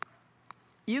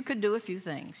 you could do a few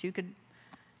things. You could,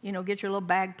 get your little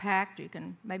bag packed. You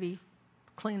can maybe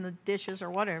clean the dishes or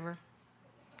whatever.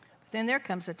 But then there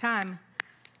comes a time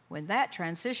when that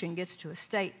transition gets to a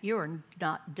state you're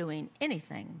not doing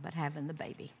anything but having the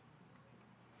baby.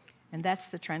 And that's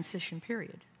the transition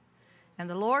period. And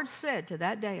the Lord said to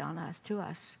that day to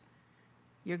us,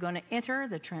 you're going to enter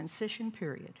the transition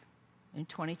period in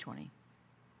 2020.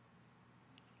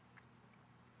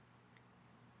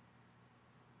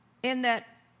 In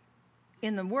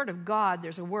the Word of God,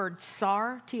 there's a word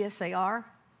tsar, T-S-A-R,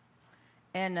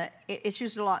 and it's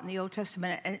used a lot in the Old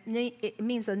Testament. And it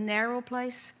means a narrow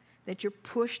place that you're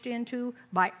pushed into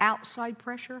by outside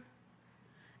pressure.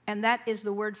 And that is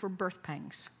the word for birth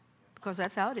pangs, because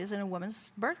that's how it is in a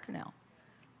woman's birth canal.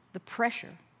 The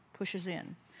pressure pushes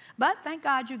in. But thank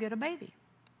God you get a baby.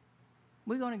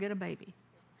 We're going to get a baby.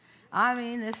 I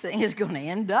mean, this thing is going to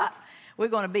end up. We're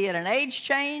going to be at an age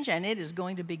change, and it is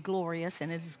going to be glorious,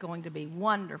 and it is going to be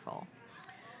wonderful.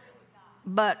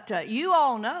 But you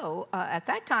all know, at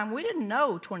that time, we didn't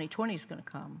know 2020 is going to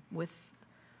come with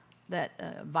that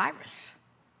virus.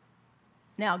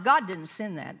 Now, God didn't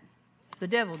send that. The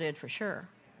devil did for sure.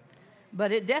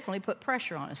 But it definitely put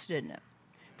pressure on us, didn't it?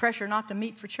 Pressure not to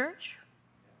meet for church.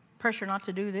 Pressure not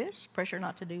to do this. Pressure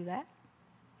not to do that.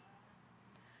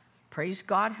 Praise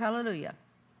God, hallelujah.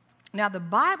 Now, the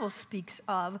Bible speaks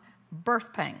of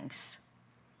birth pangs.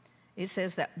 It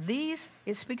says that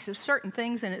it speaks of certain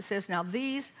things, and it says, now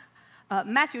these,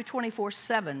 Matthew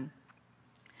 24:7,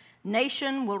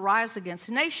 nation will rise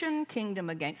against nation, kingdom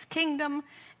against kingdom,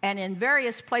 and in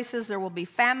various places there will be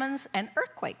famines and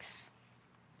earthquakes.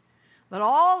 But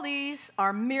all these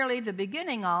are merely the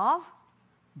beginning of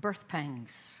birth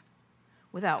pangs.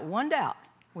 Without one doubt,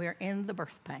 we're in the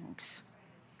birth pangs.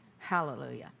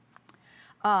 Hallelujah.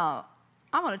 I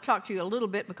want to talk to you a little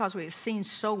bit because we've seen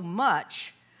so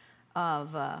much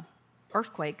of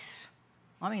earthquakes.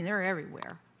 I mean, they're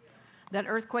everywhere. That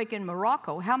earthquake in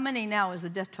Morocco, how many now is the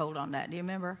death toll on that? Do you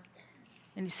remember?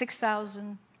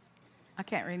 6,000? I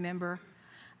can't remember.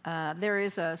 There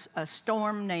is a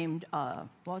storm named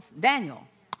Daniel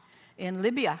in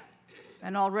Libya,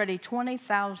 and already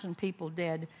 20,000 people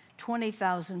dead,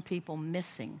 20,000 people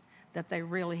missing that they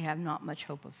really have not much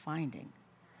hope of finding.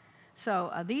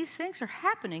 So these things are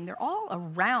happening. They're all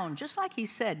around, just like he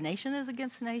said, nation is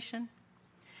against nation.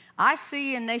 I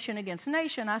see in nation against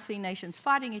nation, I see nations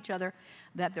fighting each other,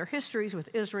 that their histories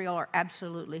with Israel are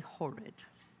absolutely horrid.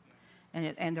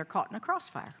 And they're caught in a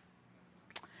crossfire.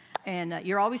 And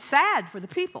you're always sad for the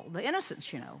people, the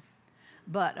innocents,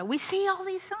 But we see all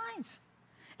these signs.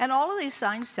 And all of these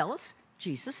signs tell us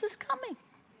Jesus is coming.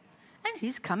 And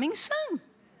he's coming soon.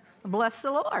 Bless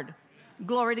the Lord.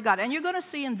 Glory to God. And you're going to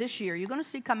see in this year, you're going to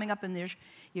see coming up in this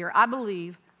year, I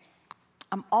believe,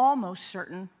 I'm almost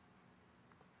certain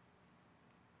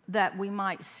that we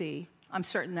might see. I'm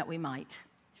certain that we might.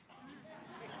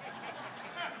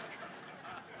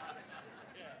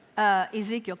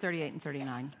 Ezekiel 38 and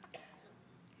 39.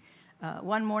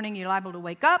 One morning you're liable to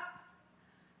wake up,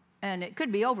 and it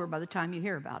could be over by the time you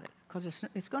hear about it, because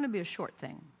it's going to be a short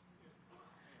thing.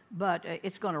 But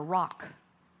it's going to rock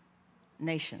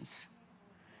nations.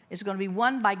 It's going to be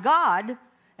won by God,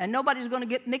 and nobody's going to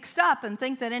get mixed up and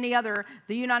think that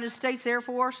the United States Air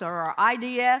Force or our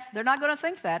IDF, they're not going to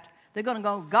think that. They're going to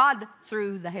go God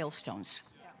through the hailstones.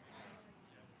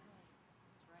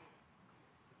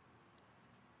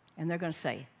 And they're going to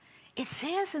say, it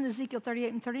says in Ezekiel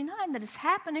 38 and 39 that it's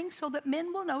happening so that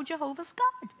men will know Jehovah's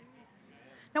God.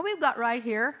 Now, we've got right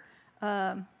here,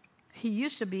 he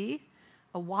used to be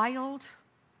a wild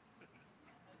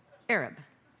Arab.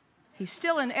 He's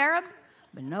still an Arab,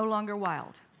 but no longer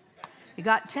wild. He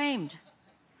got tamed.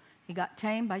 He got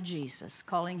tamed by Jesus,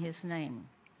 calling his name.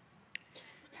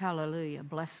 Hallelujah.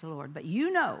 Bless the Lord. But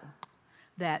you know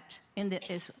that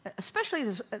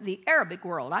especially the Arabic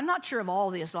world, I'm not sure of all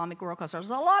the Islamic world, because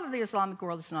there's a lot of the Islamic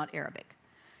world that's not Arabic.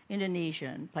 Indonesia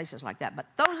and places like that. But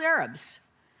those Arabs,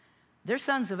 they're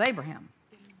sons of Abraham.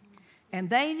 And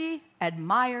they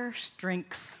admire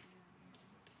strength.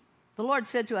 The Lord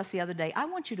said to us the other day, I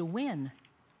want you to win.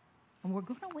 And we're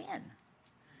going to win.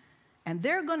 And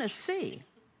they're going to see,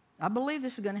 I believe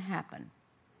this is going to happen.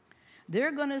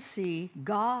 They're going to see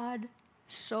God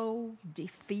so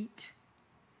defeat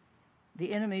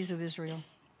the enemies of Israel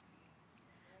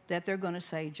that they're going to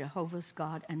say Jehovah's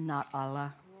God and not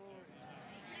Allah.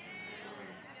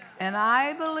 And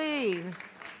I believe,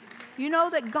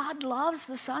 that God loves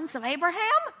the sons of Abraham?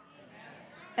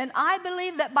 And I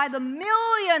believe that by the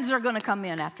millions are going to come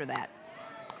in after that.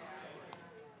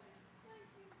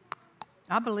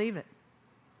 I believe it.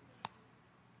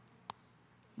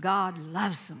 God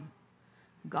loves them.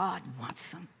 God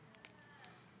wants them.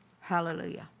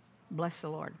 Hallelujah. Bless the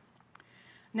Lord.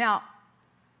 Now,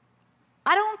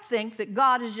 I don't think that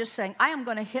God is just saying, I am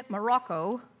going to hit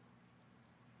Morocco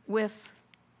with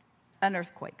an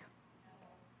earthquake.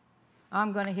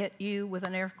 I'm going to hit you with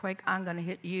an earthquake. I'm going to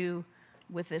hit you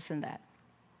with this and that.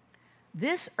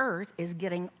 This earth is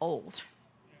getting old.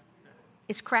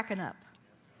 It's cracking up,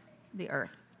 the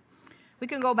earth. We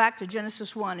can go back to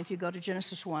Genesis 1. If you go to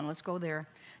Genesis 1, let's go there.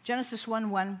 Genesis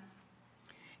 1:1.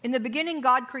 In the beginning,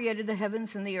 God created the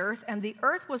heavens and the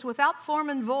earth was without form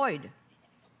and void.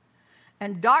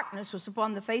 And darkness was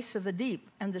upon the face of the deep,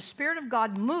 and the Spirit of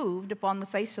God moved upon the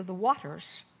face of the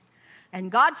waters.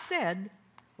 And God said,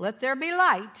 let there be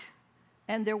light,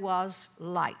 and there was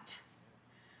light.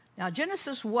 Now,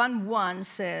 Genesis 1:1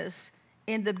 says,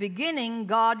 in the beginning,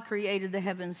 God created the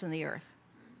heavens and the earth.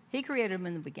 He created them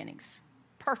in the beginnings.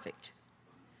 Perfect.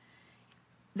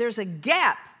 There's a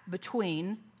gap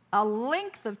between a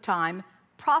length of time,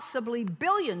 possibly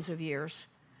billions of years,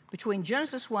 between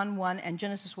Genesis 1:1 and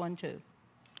Genesis 1:2.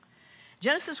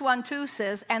 Genesis 1:2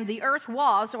 says, and the earth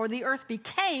was, or the earth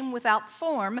became, without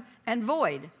form and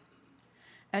void.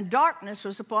 And darkness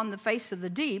was upon the face of the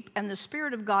deep, and the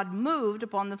Spirit of God moved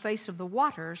upon the face of the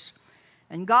waters.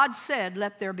 And God said,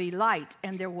 let there be light,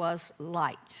 and there was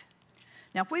light.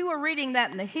 Now, if we were reading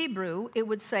that in the Hebrew, it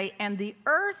would say, and the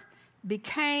earth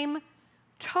became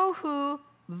tohu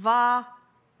va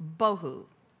bohu.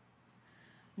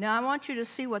 Now, I want you to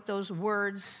see what those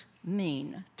words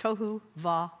mean, tohu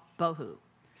va bohu.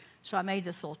 So I made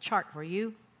this little chart for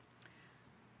you.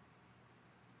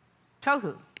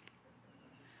 Tohu,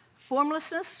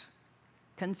 formlessness,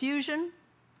 confusion,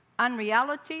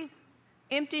 unreality,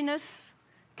 emptiness,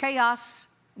 chaos,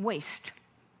 waste.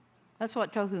 That's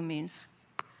what tohu means.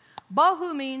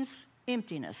 Bohu means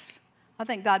emptiness. I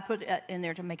think God put it in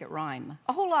there to make it rhyme.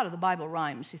 A whole lot of the Bible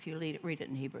rhymes if you read it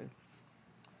in Hebrew.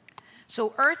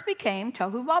 So earth became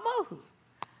tohu vabohu,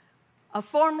 a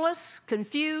formless,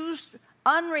 confused,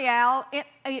 unreality,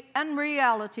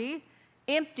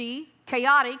 empty,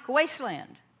 chaotic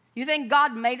wasteland. You think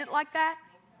God made it like that?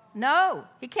 No,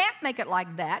 he can't make it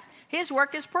like that. His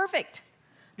work is perfect.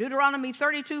 Deuteronomy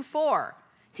 32:4.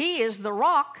 He is the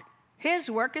rock.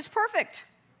 His work is perfect.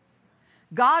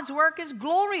 God's work is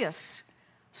glorious.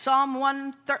 Psalm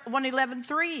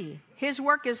 111:3. His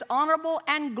work is honorable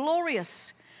and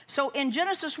glorious. So in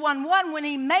Genesis 1:1, when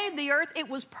he made the earth, it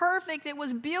was perfect, it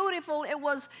was beautiful, it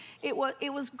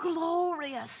was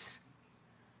glorious.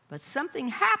 But something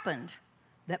happened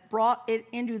that brought it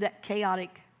into that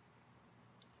chaotic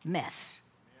mess.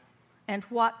 And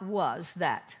what was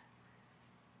that?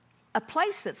 A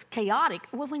place that's chaotic.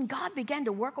 Well, when God began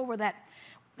to work over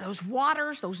those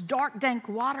waters, those dark, dank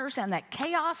waters, and that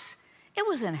chaos, it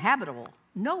was inhabitable.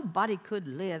 Nobody could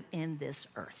live in this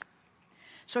earth.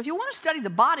 So if you want to study the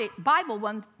Bible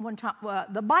one time,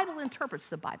 the Bible interprets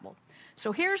the Bible.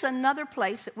 So here's another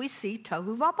place that we see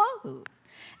tohu vabohu,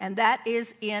 and that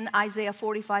is in Isaiah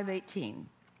 45:18.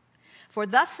 For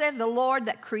thus saith the Lord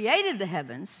that created the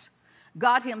heavens,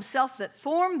 God himself that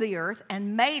formed the earth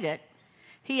and made it,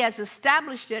 he has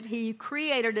established it, he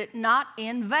created it not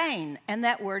in vain. And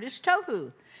that word is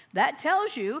tohu. That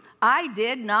tells you I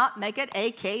did not make it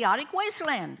a chaotic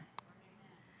wasteland.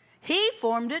 He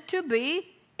formed it to be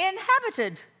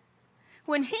inhabited.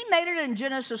 When he made it in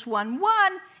Genesis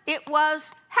 1:1, it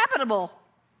was habitable.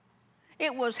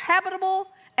 It was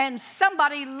habitable, and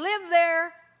somebody lived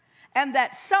there, and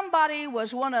that somebody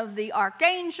was one of the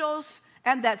archangels,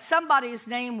 and that somebody's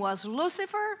name was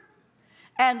Lucifer,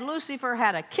 and Lucifer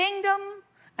had a kingdom,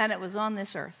 and it was on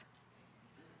this earth.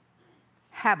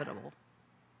 Habitable.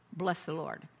 Bless the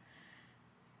Lord.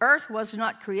 Earth was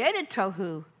not created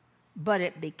tohu, but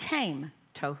it became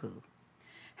tohu.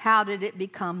 How did it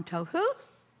become tohu?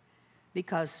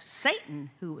 Because Satan,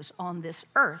 who was on this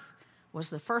earth, was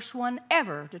the first one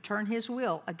ever to turn his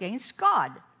will against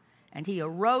God. And he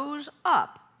arose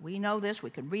up. We know this. We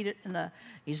could read it in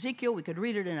Ezekiel. We could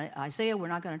read it in Isaiah. We're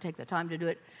not going to take the time to do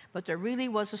it. But there really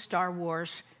was a Star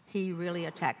Wars. He really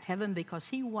attacked heaven because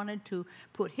he wanted to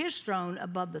put his throne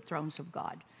above the thrones of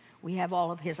God. We have all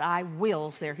of his I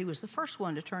wills there. He was the first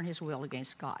one to turn his will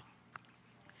against God.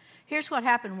 Here's what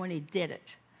happened when he did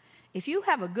it. If you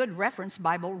have a good reference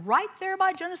Bible, right there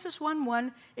by Genesis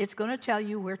 1:1, it's going to tell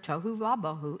you where tohu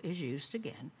vabohu is used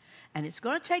again. And it's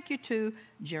going to take you to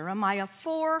Jeremiah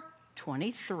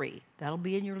 4:23. That'll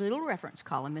be in your little reference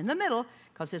column in the middle,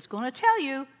 because it's going to tell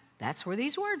you that's where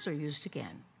these words are used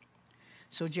again.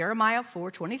 So Jeremiah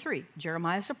 4:23.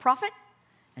 Jeremiah's a prophet,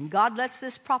 and God lets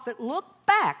this prophet look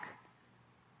back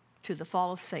to the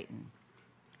fall of Satan.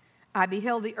 I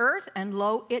beheld the earth, and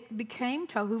lo, it became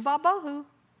tohu vabohu.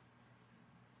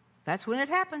 That's when it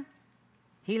happened.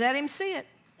 He let him see it.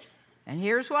 And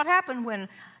here's what happened when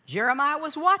Jeremiah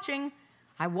was watching.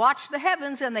 I watched the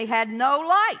heavens, and they had no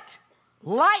light.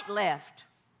 Light left.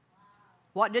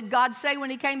 What did God say when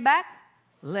he came back?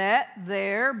 Let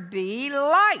there be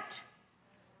light.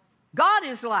 God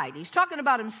is light. He's talking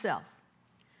about himself.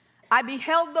 I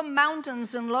beheld the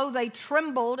mountains, and lo, they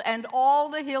trembled, and all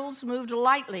the hills moved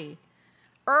lightly.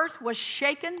 Earth was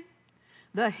shaken,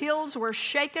 the hills were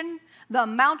shaken, the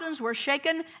mountains were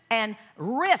shaken, and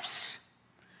rifts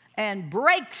and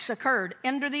breaks occurred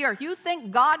under the earth. You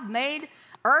think God made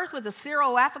earth with a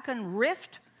Syro-African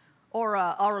rift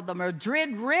or the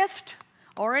Madrid rift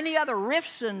or any other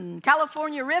rifts and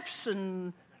California rifts?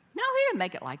 And no, he didn't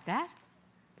make it like that.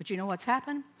 But you know what's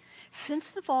happened? Since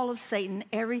the fall of Satan,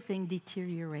 everything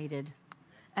deteriorated.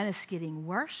 And it's getting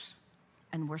worse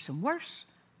and worse and worse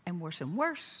and worse and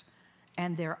worse.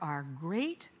 And there are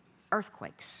great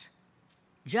earthquakes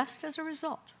just as a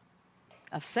result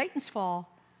of Satan's fall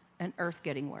and earth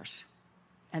getting worse.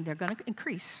 And they're going to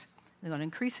increase. They're going to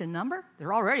increase in number.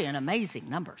 They're already in amazing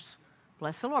numbers.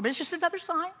 Bless the Lord. But it's just another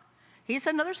sign. He's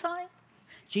another sign.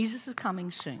 Jesus is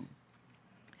coming soon.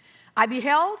 I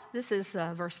beheld, this is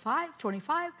verse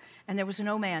 25, and there was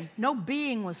no man, no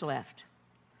being was left.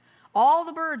 All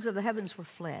the birds of the heavens were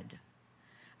fled.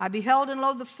 I beheld, and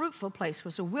lo, the fruitful place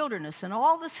was a wilderness, and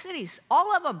all the cities,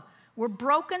 all of them, were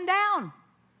broken down.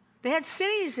 They had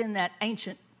cities in that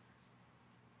ancient,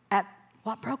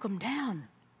 what broke them down?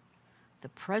 The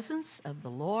presence of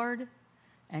the Lord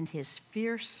and his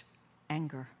fierce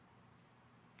anger.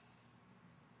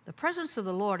 The presence of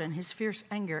the Lord and his fierce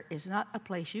anger is not a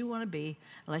place you want to be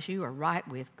unless you are right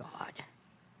with God.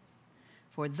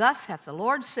 For thus hath the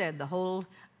Lord said, the whole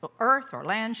earth or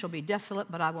land shall be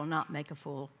desolate, but I will not make a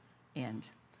full end.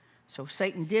 So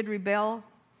Satan did rebel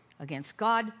against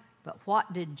God, but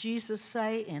what did Jesus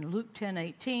say in Luke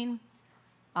 10:18?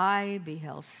 I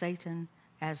beheld Satan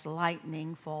as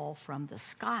lightning fall from the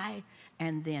sky,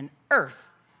 and then earth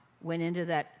went into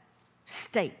that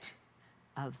state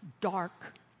of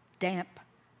dark, damp,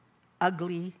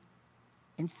 ugly,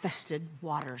 infested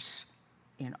waters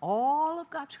in all of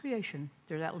God's creation.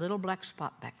 There's that little black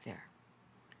spot back there.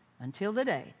 Until the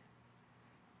day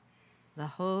the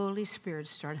Holy Spirit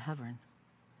started hovering.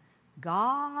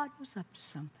 God was up to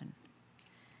something.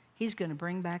 He's going to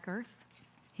bring back earth.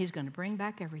 He's going to bring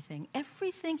back everything.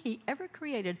 Everything he ever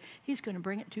created, he's going to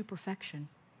bring it to perfection.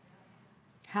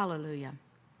 Hallelujah.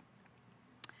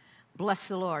 Bless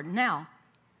the Lord. Now,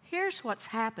 here's what's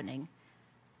happening.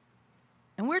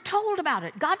 And we're told about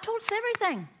it. God told us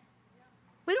everything.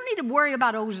 We don't need to worry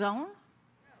about ozone,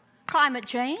 climate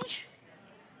change.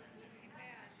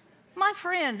 My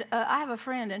friend, I have a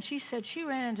friend, and she said she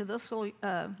ran into this little,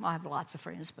 I have lots of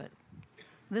friends, but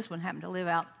this one happened to live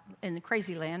out in the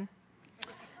crazy land.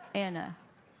 And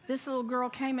this little girl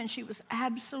came, and she was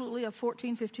absolutely a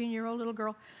 14, 15-year-old little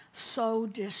girl, so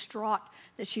distraught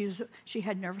that she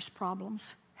had nervous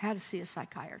problems, had to see a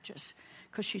psychiatrist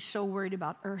because she's so worried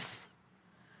about earth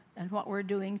and what we're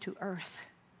doing to earth.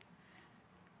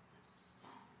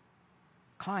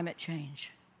 Climate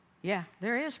change. Yeah,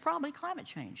 there is probably climate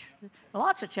change.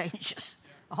 Lots of changes.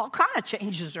 All kind of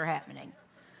changes are happening.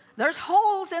 There's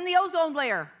holes in the ozone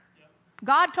layer.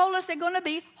 God told us there are going to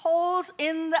be holes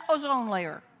in the ozone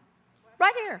layer.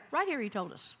 Right here he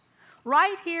told us.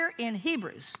 Right here in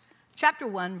Hebrews chapter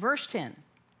 1, verse 10.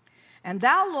 And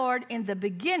thou, Lord, in the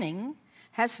beginning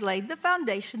hast laid the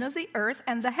foundation of the earth,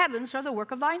 and the heavens are the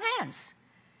work of thine hands.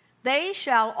 They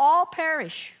shall all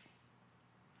perish.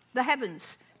 The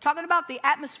heavens. Talking about the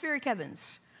atmospheric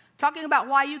heavens. Talking about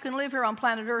why you can live here on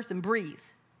planet Earth and breathe.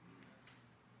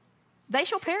 They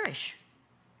shall perish,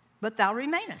 but thou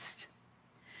remainest.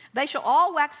 They shall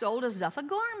all wax old as doth a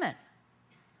garment.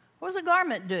 What does a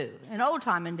garment do? In old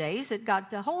time and days, it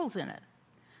got holes in it.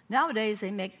 Nowadays, they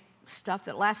make stuff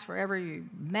that lasts forever. You're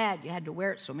mad you had to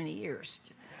wear it so many years.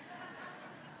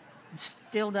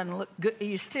 Still doesn't look good.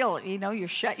 You still, you're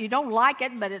shut. You don't like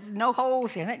it, but it's no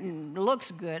holes in it and it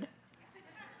looks good.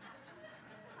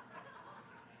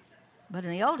 But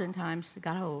in the olden times, it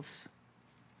got holes.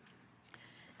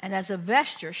 And as a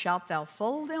vesture shalt thou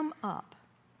fold them up,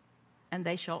 and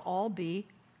they shall all be,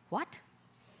 what?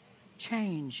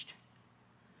 Changed.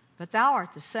 But thou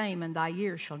art the same, and thy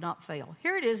years shall not fail.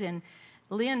 Here it is in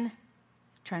Lynn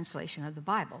translation of the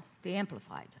Bible, the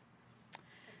Amplified.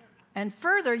 And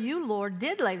further, you, Lord,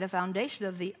 did lay the foundation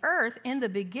of the earth in the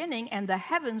beginning, and the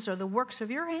heavens are the works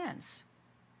of your hands.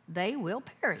 They will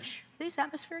perish, these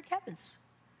atmospheric heavens.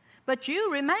 But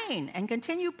you remain and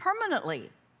continue permanently.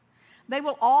 They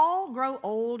will all grow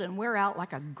old and wear out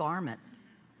like a garment,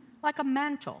 like a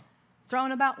mantle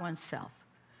thrown about oneself.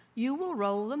 You will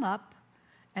roll them up,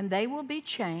 and they will be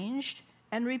changed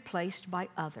and replaced by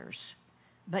others.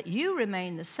 But you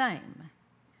remain the same,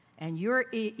 and your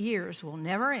years will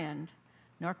never end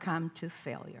nor come to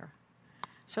failure.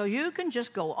 So you can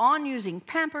just go on using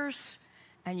Pampers,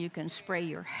 and you can spray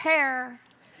your hair,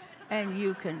 and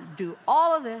you can do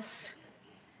all of this.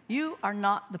 You are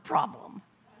not the problem.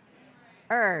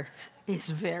 Earth is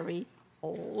very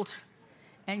old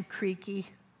and creaky,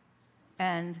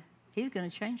 and he's going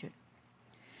to change it.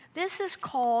 This is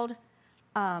called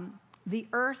the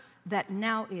earth that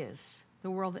now is,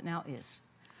 the world that now is.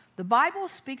 The Bible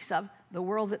speaks of the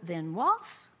world that then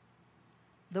was,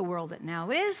 the world that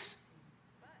now is,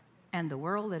 and the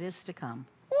world that is to come.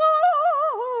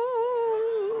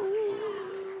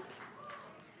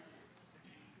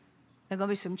 There are going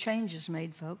to be some changes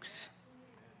made, folks.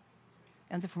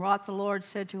 And from what the Lord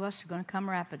said to us, are going to come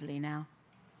rapidly now.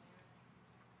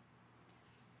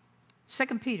 2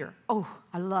 Peter. Oh,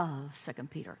 I love 2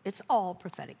 Peter. It's all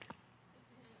prophetic.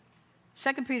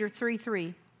 2 Peter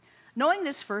 3:3. Knowing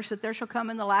this first, that there shall come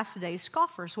in the last days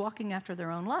scoffers walking after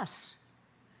their own lusts,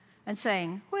 and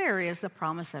saying, where is the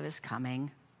promise of his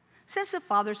coming? Since the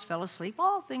fathers fell asleep,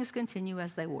 all things continue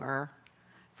as they were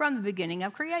from the beginning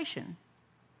of creation.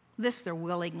 This they're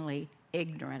willingly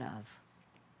ignorant of.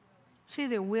 See,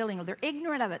 they're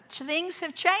ignorant of it. Things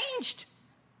have changed.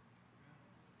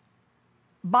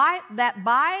 By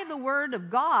the word of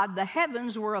God, the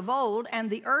heavens were of old, and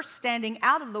the earth standing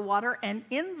out of the water and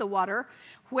in the water,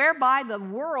 whereby the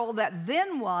world that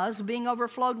then was, being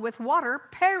overflowed with water,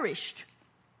 perished.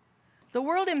 The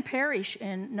world didn't perish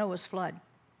in Noah's flood.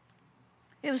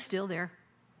 It was still there.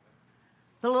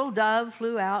 The little dove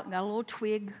flew out and got a little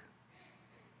twig.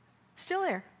 Still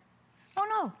there. Oh,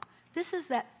 no. This is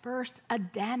that first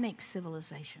Adamic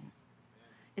civilization.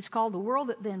 It's called the world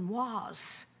that then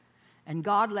was. And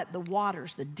God let the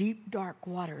waters, the deep, dark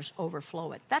waters,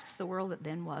 overflow it. That's the world that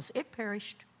then was. It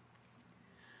perished.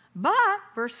 But,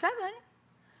 verse 7,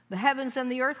 the heavens and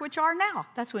the earth which are now,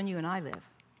 that's when you and I live,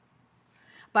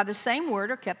 by the same word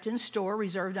are kept in store,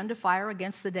 reserved unto fire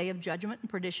against the day of judgment and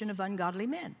perdition of ungodly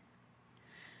men.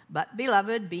 But,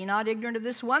 beloved, be not ignorant of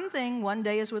this one thing. One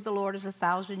day is with the Lord as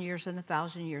 1,000 years, and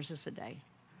 1,000 years is a day.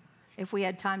 If we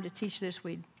had time to teach this,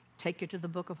 we'd take you to the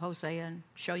book of Hosea and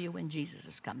show you when Jesus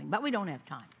is coming. But we don't have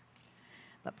time.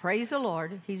 But praise the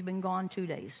Lord, he's been gone 2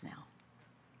 days now.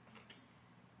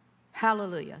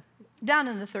 Hallelujah. Down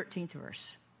in the 13th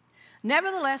verse.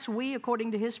 Nevertheless, we,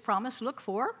 according to his promise, look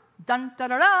for, dun, dun,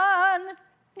 dun, dun,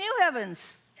 new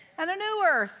heavens and a new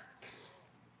earth,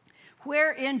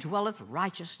 wherein dwelleth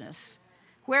righteousness.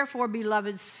 Wherefore,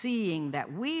 beloved, seeing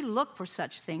that we look for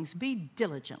such things, be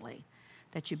diligently,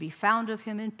 that you be found of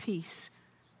him in peace,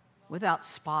 without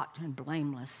spot and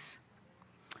blameless.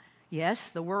 Yes,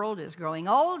 the world is growing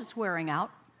old, it's wearing out.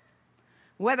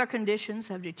 Weather conditions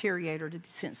have deteriorated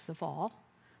since the fall.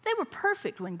 They were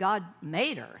perfect when God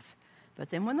made earth,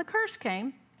 but then when the curse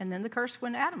came, and then the curse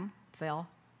when Adam fell,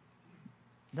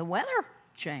 the weather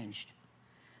changed.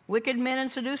 Wicked men and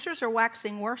seducers are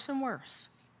waxing worse and worse.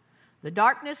 The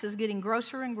darkness is getting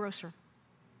grosser and grosser.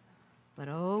 But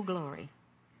oh, glory,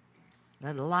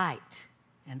 the light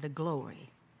and the glory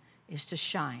is to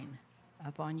shine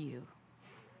upon you.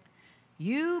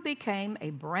 You became a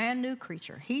brand new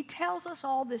creature. He tells us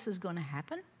all this is going to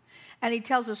happen, and he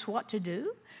tells us what to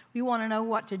do. You want to know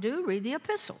what to do? Read the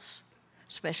epistles,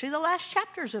 especially the last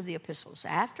chapters of the epistles.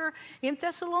 After, in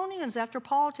Thessalonians, after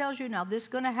Paul tells you, now this is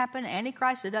going to happen,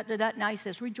 Antichrist, now he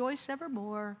says, rejoice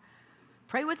evermore,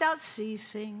 pray without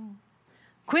ceasing,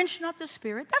 quench not the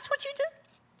spirit. That's what you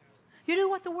do. You do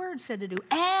what the word said to do,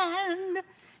 and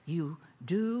you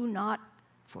do not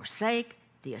forsake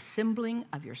the assembling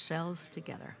of yourselves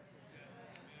together.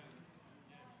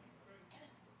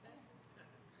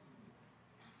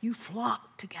 You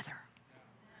flock together,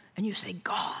 and you say,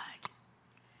 God,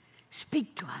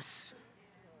 speak to us.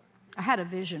 I had a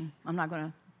vision. I'm not going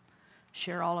to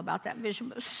share all about that vision,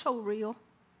 but it was so real.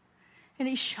 And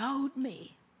he showed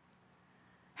me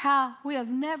how we have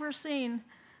never seen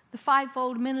the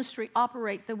fivefold ministry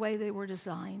operate the way they were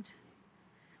designed.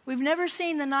 We've never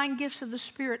seen the 9 gifts of the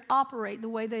Spirit operate the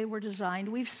way they were designed.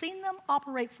 We've seen them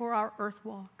operate for our earth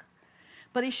walk.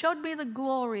 But he showed me the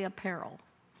glory apparel.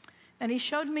 And he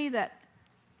showed me that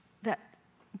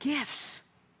gifts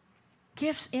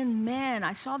in men,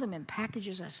 I saw them in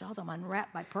packages, I saw them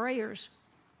unwrapped by prayers.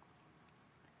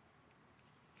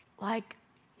 Like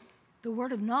the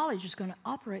word of knowledge is going to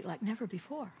operate like never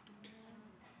before.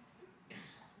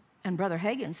 And Brother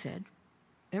Hagin said,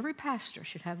 Every pastor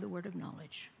should have the word of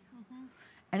knowledge.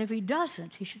 And if he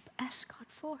doesn't, he should ask God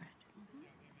for it.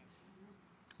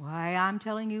 Why I'm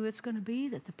telling you it's going to be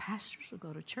that the pastors will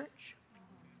go to church.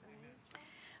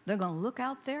 They're going to look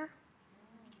out there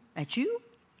at you,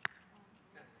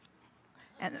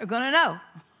 and they're going to know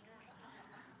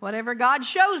whatever God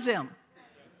shows them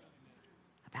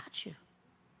about you.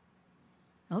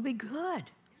 It'll be good.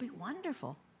 It'll be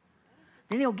wonderful.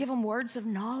 Then he'll give them words of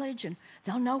knowledge, and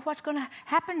they'll know what's going to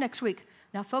happen next week.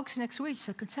 Now, folks, next week,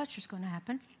 such and such is going to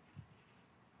happen.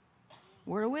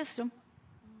 Word of wisdom.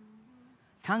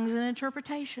 Tongues and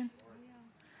interpretation.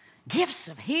 Gifts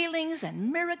of healings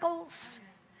and miracles.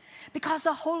 Because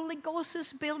the Holy Ghost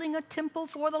is building a temple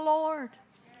for the Lord.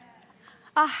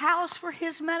 A house for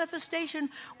his manifestation.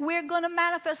 We're going to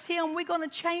manifest him. We're going to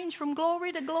change from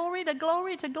glory to glory to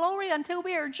glory to glory until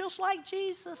we are just like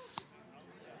Jesus.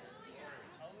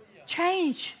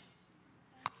 Change.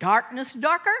 Darkness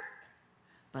darker,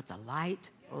 but the light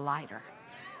lighter.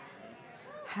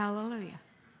 Hallelujah.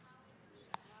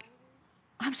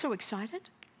 I'm so excited.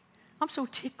 I'm so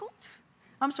tickled.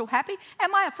 I'm so happy.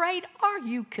 Am I afraid? Are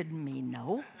you kidding me?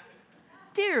 No.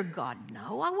 Dear God,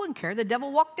 no. I wouldn't care. The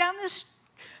devil walked down this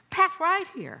path right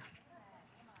here.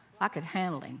 I could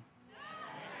handle him.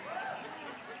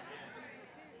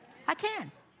 I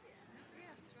can.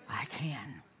 I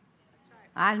can.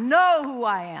 I know who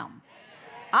I am.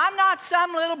 I'm not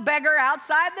some little beggar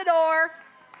outside the door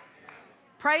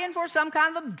praying for some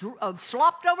kind of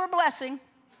slopped over blessing.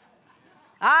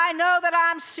 I know that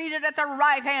I'm seated at the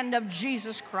right hand of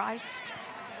Jesus Christ.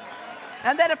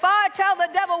 And that if I tell the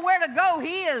devil where to go,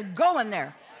 he is going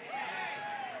there.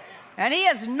 And he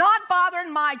is not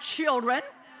bothering my children.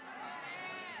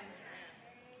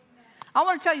 I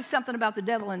want to tell you something about the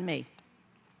devil and me.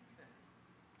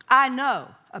 I know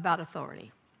about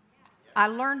authority. I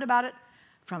learned about it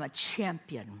from a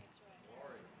champion,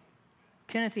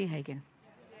 Kenneth E. Hagin,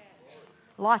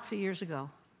 lots of years ago.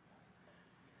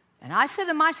 And I sit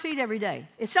in my seat every day.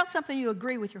 It's not something you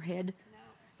agree with your head.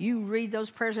 You read those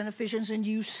prayers in Ephesians and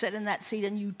you sit in that seat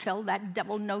and you tell that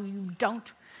devil, no, you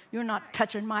don't. You're not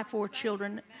touching my 4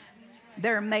 children.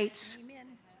 They're mates.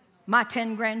 My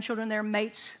 10 grandchildren, they're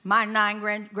mates. My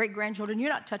 9 great-grandchildren, you're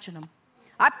not touching them.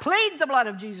 I plead the blood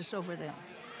of Jesus over them.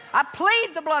 I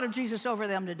plead the blood of Jesus over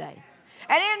them today.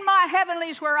 And in my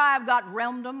heavenlies where I have got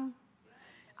realmed them,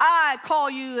 I call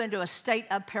you into a state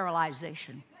of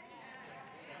paralyzation.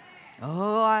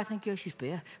 Oh, I think you should be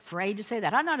afraid to say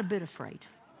that. I'm not a bit afraid.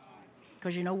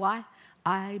 Because you know why?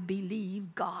 I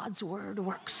believe God's word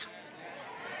works.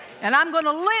 And I'm going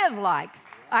to live like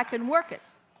I can work it.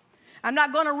 I'm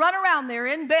not going to run around there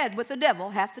in bed with the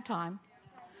devil half the time.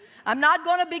 I'm not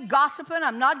going to be gossiping.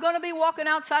 I'm not going to be walking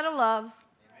outside of love.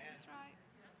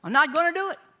 I'm not going to do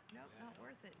it.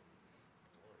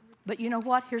 But you know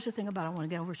what? Here's the thing about it. I want to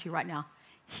get over to you right now.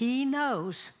 He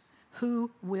knows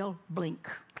who will blink.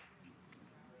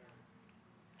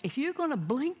 If you're going to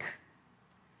blink,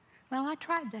 well, I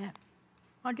tried that.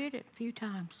 I did it a few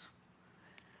times.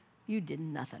 You did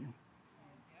nothing.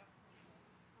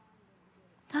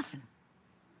 Nothing.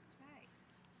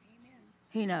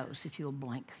 He knows if you'll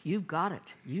blink. You've got it.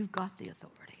 You've got the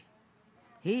authority.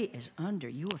 He is under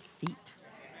your feet.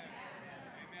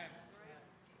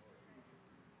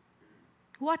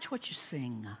 Watch what you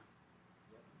sing.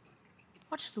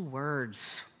 Watch the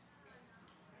words.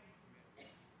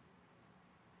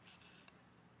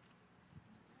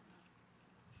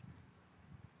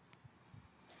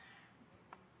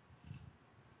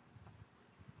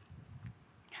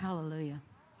 Hallelujah.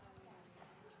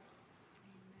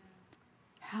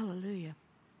 Hallelujah.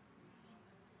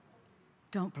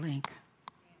 Don't blink.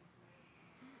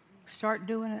 Start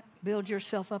doing it. Build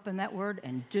yourself up in that word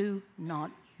and do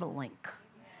not blink.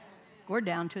 We're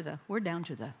down to the.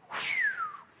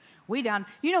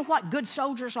 You know what good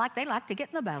soldiers like? They like to get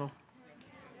in the battle.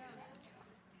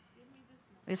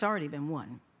 It's already been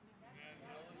won.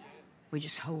 We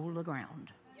just hold the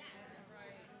ground.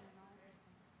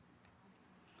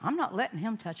 I'm not letting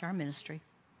him touch our ministry.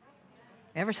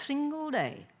 Every single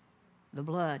day, the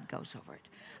blood goes over it.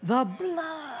 The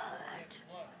blood.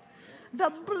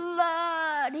 The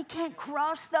blood. He can't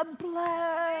cross the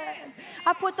blood.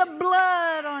 I put the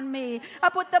blood on me. I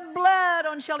put the blood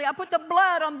on Shelley. I put the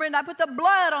blood on Brenda. I put the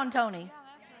blood on Tony.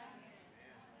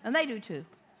 And they do too.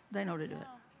 They know to do it.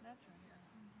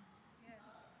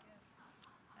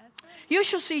 You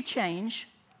shall see change.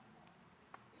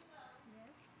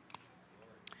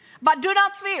 But do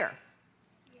not fear.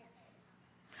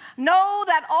 Know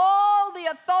that all the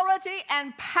authority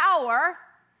and power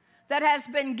that has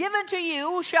been given to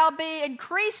you shall be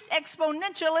increased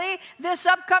exponentially this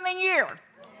upcoming year.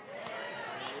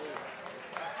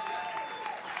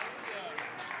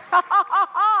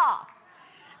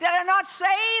 Did I not say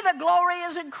the glory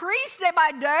is increased day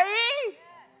by day?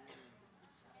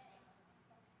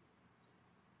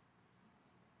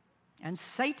 And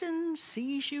Satan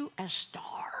sees you as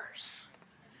stars,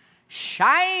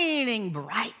 shining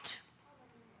bright.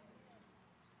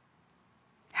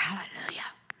 Hallelujah.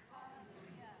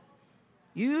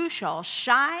 You shall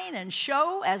shine and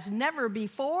show as never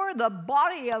before. The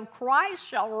body of Christ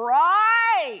shall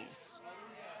rise.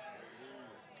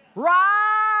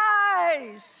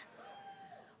 Rise.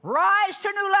 Rise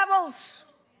to new levels.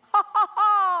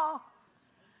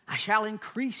 I shall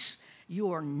increase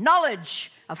your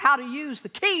knowledge of how to use the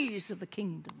keys of the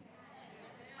kingdom.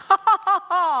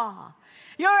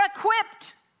 You're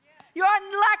equipped. You're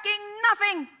lacking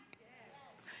nothing.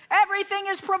 Everything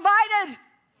is provided.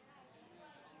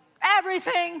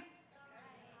 Everything.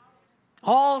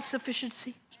 All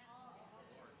sufficiency.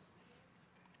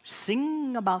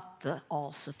 Sing about the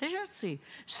all-sufficiency.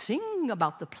 Sing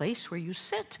about the place where you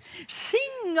sit.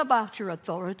 Sing about your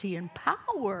authority and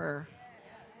power.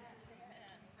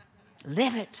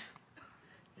 Live it.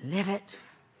 Live it.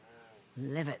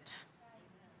 Live it.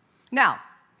 Now,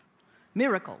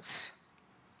 miracles.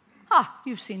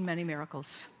 You've seen many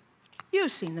miracles.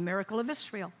 You've seen the miracle of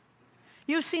Israel.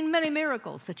 You've seen many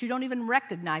miracles that you don't even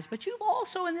recognize, but you've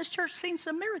also in this church seen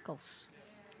some miracles.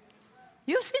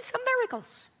 You've seen some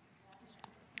miracles.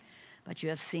 But you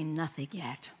have seen nothing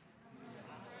yet.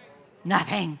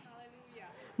 Nothing.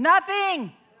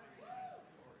 Nothing.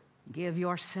 Give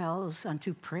yourselves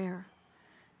unto prayer.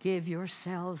 Give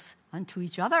yourselves unto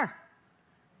each other.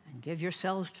 And give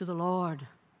yourselves to the Lord.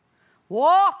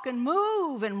 Walk and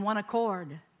move in one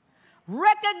accord.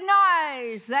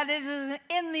 Recognize that it is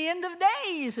in the end of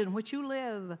days in which you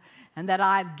live, and that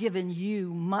I've given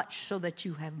you much so that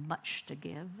you have much to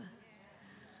give.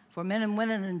 For men and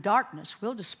women in darkness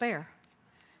will despair,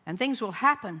 and things will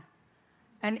happen,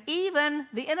 and even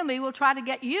the enemy will try to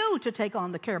get you to take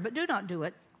on the care, but do not do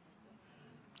it.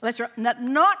 Let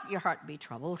not your heart be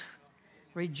troubled.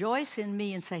 Rejoice in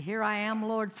me and say, here I am,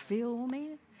 Lord, fill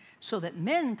me, so that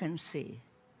men can see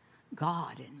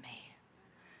God in me.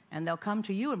 And they'll come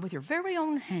to you, and with your very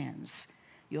own hands,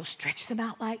 you'll stretch them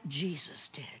out like Jesus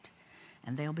did,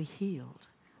 and they'll be healed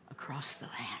across the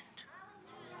land.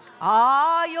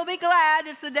 You'll be glad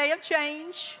it's the day of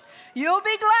change. You'll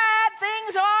be glad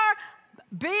things are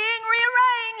being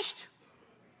rearranged.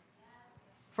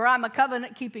 For I'm a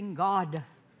covenant-keeping God,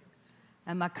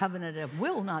 and my covenant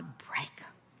will not break.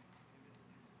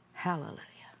 Hallelujah.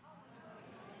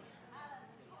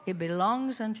 It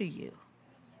belongs unto you.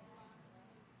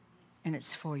 And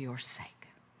it's for your sake.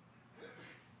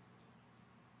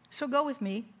 So go with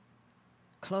me.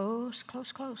 Close,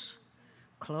 close, close.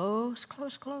 Close,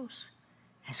 close, close.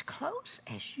 As close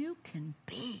as you can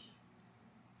be.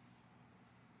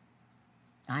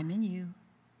 I'm in you,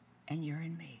 and you're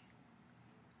in me.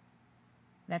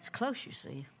 That's close, you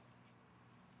see.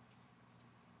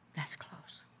 That's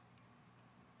close.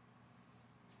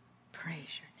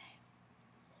 Praise your name.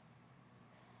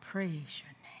 Praise your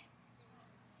name.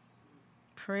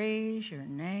 Praise your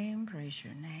name, praise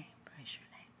your name, praise your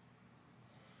name.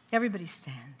 Everybody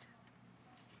stand.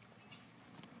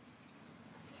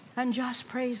 And just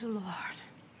praise the Lord.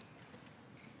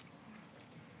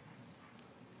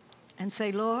 And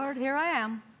say, Lord, here I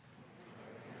am.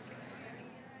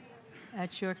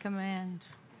 At your command.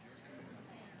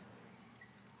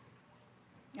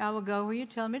 I will go where you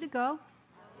tell me to go.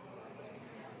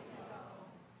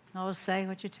 I will say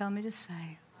what you tell me to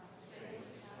say.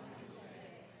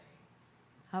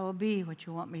 I will be what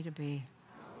you want me to be.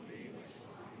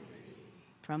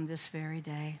 From this very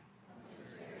day.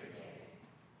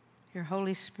 Your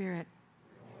Holy Spirit,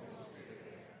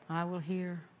 I will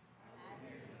hear.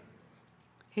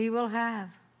 He will have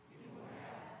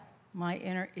my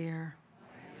inner ear.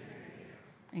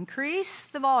 Increase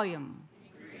the volume.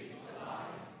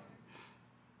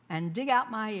 And dig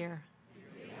out my ear.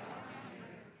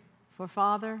 For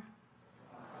Father,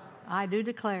 I do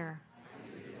declare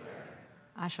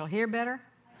I shall hear better,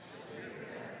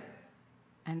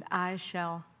 and I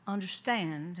shall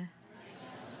understand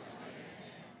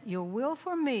your will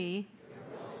for me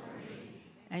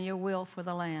and your will for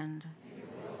the land.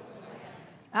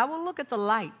 I will look at the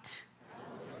light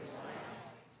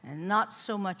and not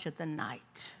so much at the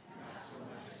night.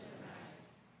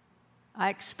 I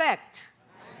expect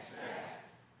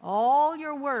all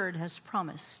your word has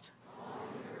promised.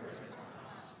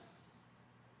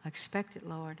 I expect it,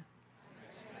 Lord.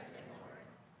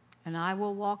 And I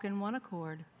will walk in one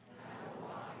accord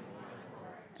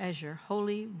as your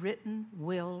holy written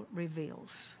will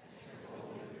reveals.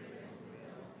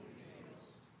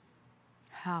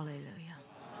 Hallelujah.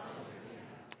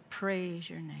 Praise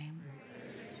your name.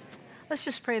 Let's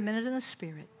just pray a minute in the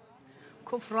Spirit.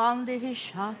 Kofrande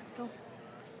hishato.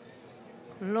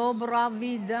 Lo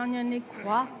bravidanya ni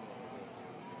qua.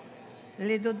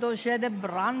 Le dodoje de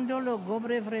brando lo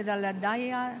gobre vreda la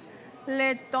daya.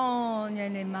 Le togne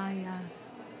ne maya.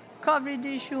 Kavri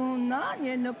di shuna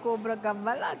nye no cobra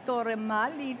cavala torre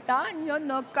mali tagno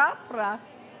no capra.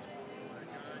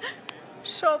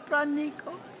 Sopra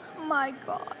Nico, my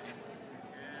God.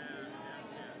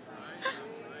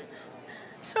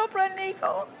 Sopra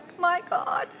Nico, my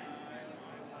God.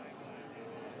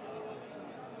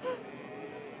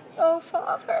 Oh,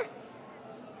 Father.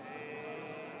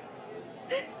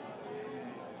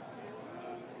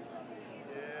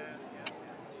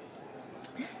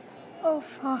 Oh,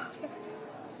 Father.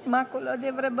 Macula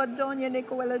de Vrebadonia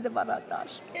Nicola de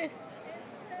Barataske.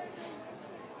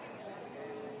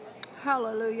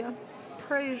 Hallelujah.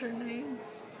 Praise your name.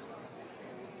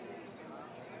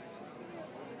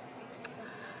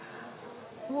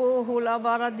 Oh, hula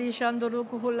vara di shanduru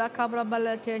hula cabra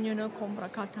balatenyo no combra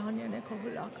catania ne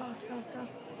hula catata.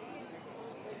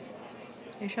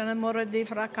 Ishana mora di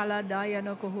fracala daya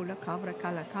no hula cabra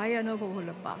calacaya no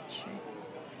hula bache.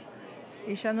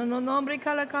 Ishana no nombre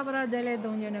cala cabra delle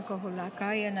donne ne hula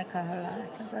kaya na kahala.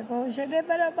 Tata je de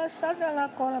bela basana la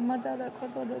cola madara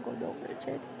kodo kodo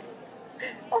chet.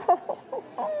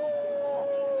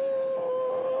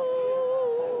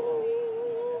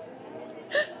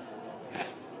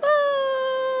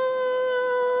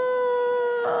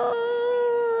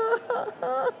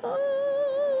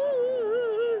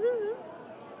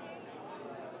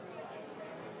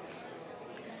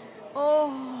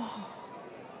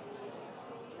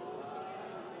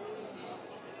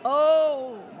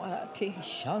 Oh, Marati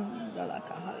Shandala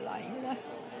Kahalaina.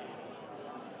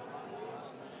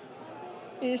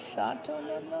 Isato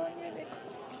Namanya Nikota.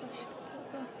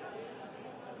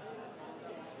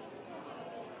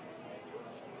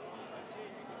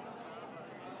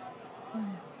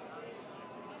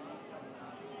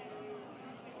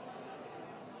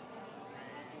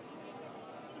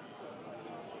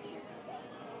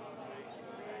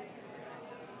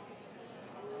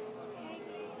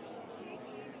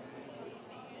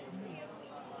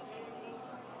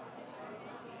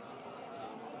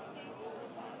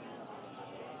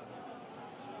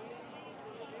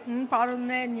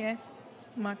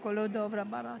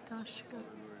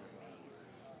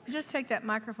 Just take that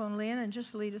microphone, Lynn, and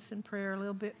just lead us in prayer a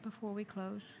little bit before we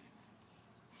close.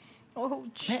 Oh,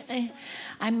 Jesus.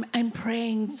 I'm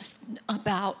praying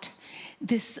about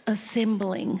this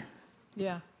assembling.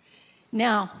 Yeah.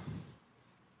 Now,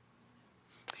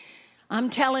 I'm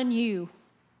telling you,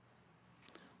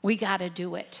 we got to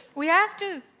do it. We have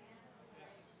to.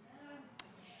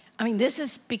 I mean, this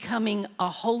is becoming a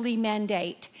holy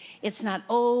mandate. It's not,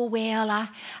 oh, well,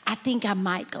 I think I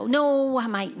might go. No, I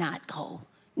might not go.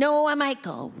 No, I might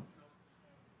go.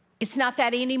 It's not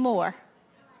that anymore.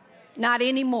 Not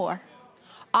anymore.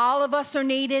 All of us are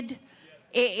needed.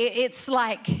 It's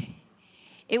like,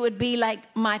 it would be like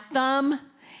my thumb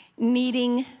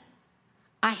needing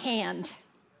a hand.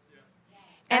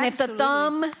 And if the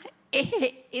thumb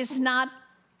is not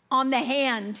on the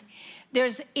hand,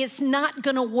 it's not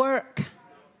going to work.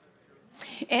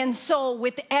 And so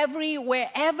with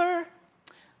wherever,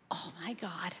 oh my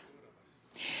God.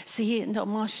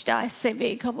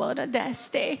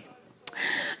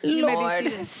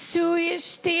 Lord, so is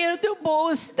still the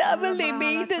most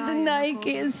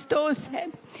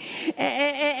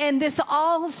and this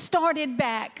all started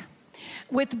back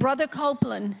with Brother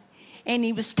Copeland, and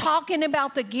he was talking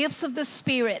about the gifts of the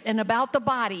Spirit and about the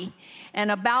body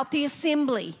and about the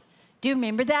assembly. Do you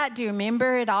remember that? Do you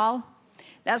remember it all?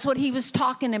 That's what he was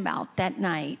talking about that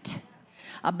night,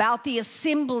 about the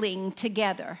assembling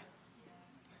together.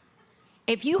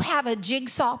 If you have a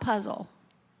jigsaw puzzle,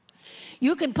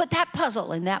 you can put that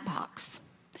puzzle in that box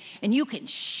and you can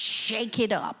shake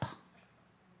it up,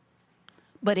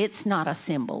 but it's not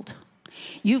assembled.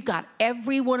 You've got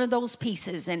every one of those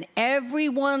pieces, and every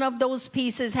one of those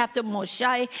pieces have to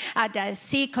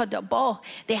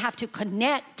they have to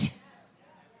connect.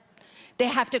 They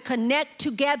have to connect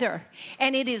together,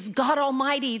 and it is God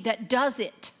Almighty that does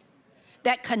it,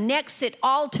 that connects it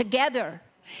all together.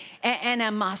 And a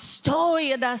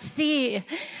mastoya da si,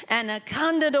 and a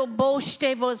candido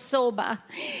bostevo soba,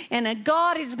 and a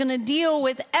God is going to deal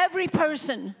with every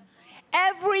person.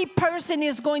 Every person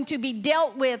is going to be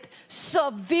dealt with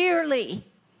severely,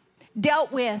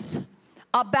 dealt with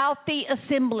about the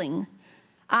assembling.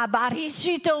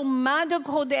 Abarishito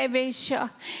madoko devesha.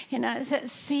 And I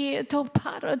see it to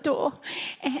parado.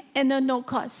 And no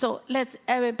cause. So let's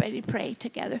everybody pray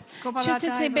together.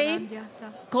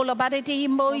 Kolabariti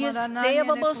moyas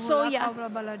devabo soya.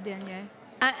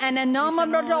 And a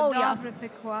nomodoya.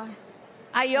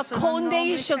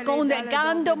 Ayakonde shakonde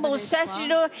gando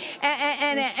mosesho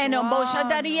and a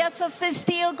moshadaria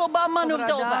sistil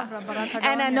gobamanudova.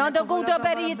 And another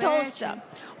godaberitosa.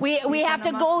 We have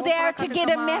to go there to get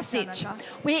a message.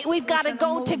 We've got to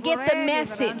go to get the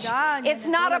message. It's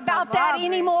not about that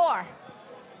anymore.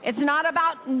 It's not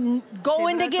about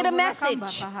going to get a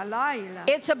message.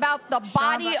 It's about the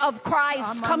body of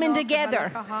Christ coming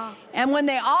together. And when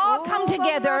they all come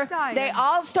together, they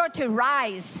all start to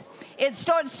rise. It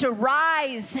starts to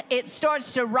rise. It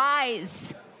starts to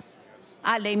rise.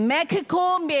 Ale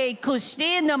mekikombe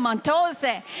kustina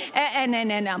mantose and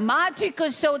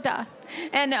matikusoda.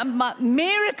 And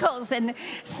miracles and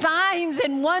signs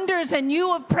and wonders, and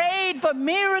you have prayed for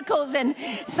miracles and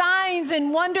signs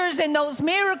and wonders, and those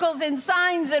miracles and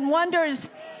signs and wonders,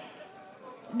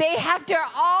 they have to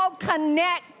all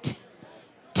connect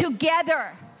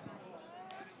together.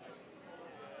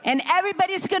 And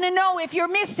everybody's going to know if you're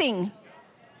missing.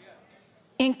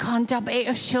 In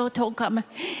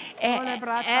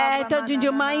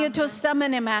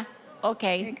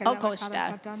okay,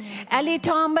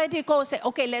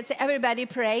 okay, let's everybody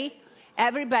pray.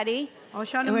 Everybody.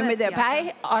 Remember the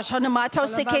pie? Oshonamato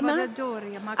Sikima.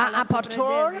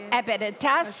 Aportor,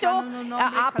 Abedatasto,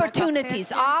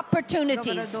 opportunities. Oh,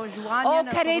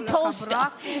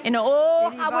 Karetosta. And oh,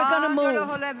 how we're going to move.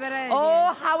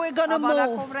 Oh, how we're going to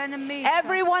move.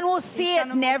 Everyone will see it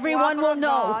and everyone will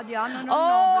know.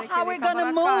 Oh, how we're going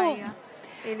to move.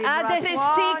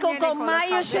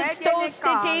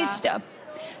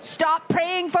 Stop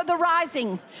praying for the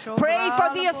rising. Pray for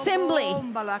the assembly.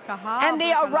 And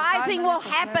the arising will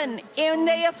happen when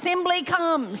the assembly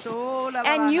comes.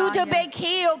 And you to beg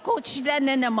heal, coach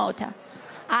Denenamota.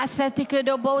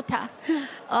 Asatikudobota.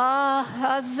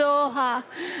 Azoha.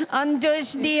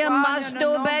 Andusdia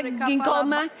Mastoba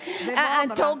Ginkoma.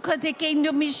 And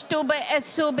Tokatikindu Mistuba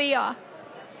Esubia.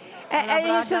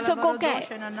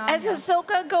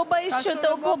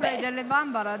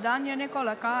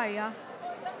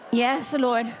 Yes,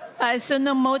 Lord.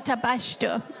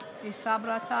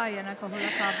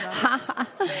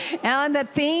 And the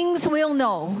things we'll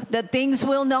know. The things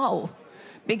we'll know.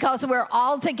 Because we're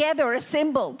all together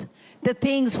assembled. The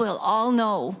things we'll all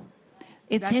know.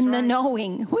 It's That's in right. the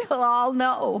knowing. We'll all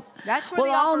know. That's where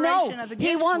we'll the all know. Of the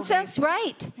He wants us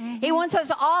right. Mm-hmm. He wants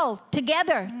us all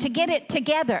together to get it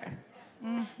together.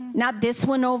 Mm-hmm. Not this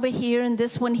one over here and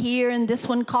this one here and this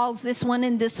one calls this one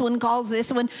and this one calls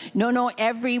this one. No,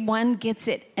 everyone gets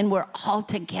it and we're all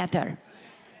together.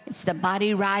 It's the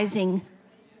body rising.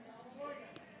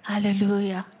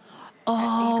 Hallelujah.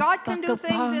 Oh, God can do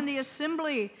things in the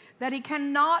assembly that he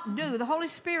cannot do. The Holy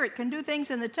Spirit can do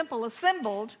things in the temple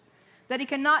assembled that he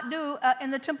cannot do in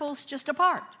the temples just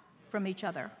apart from each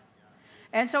other.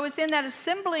 And so it's in that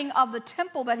assembling of the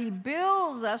temple that he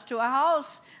builds us to a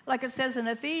house, like it says in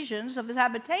Ephesians, of his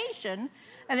habitation.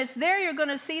 And it's there you're going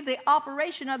to see the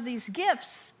operation of these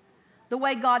gifts, the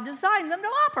way God designed them to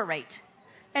operate.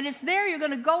 And it's there you're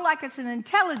going to go like it's an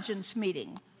intelligence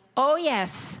meeting. Oh,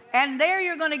 yes. And there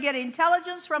you're going to get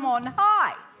intelligence from on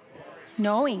high.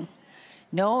 Knowing.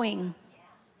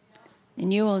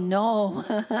 And you will know.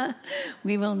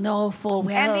 We will know full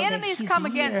well. And the enemies come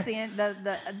against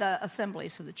the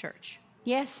assemblies of the church.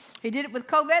 Yes. He did it with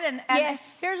COVID. And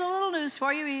yes. Here's a little news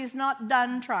for you. He's not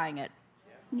done trying it.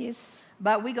 Yes.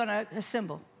 But we're going to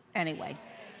assemble anyway.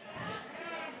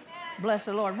 Bless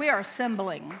the Lord. We are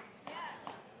assembling.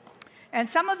 And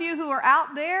some of you who are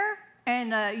out there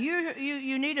and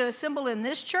you need to assemble in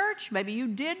this church, maybe you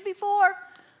did before,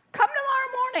 come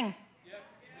tomorrow morning.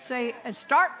 Say, and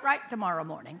start right tomorrow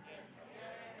morning.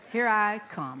 Here I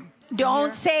come.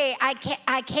 Don't say, I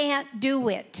can't do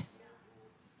it.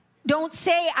 Don't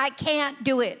say, I can't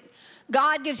do it.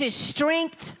 God gives you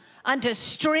strength unto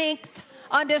strength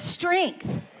unto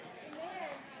strength.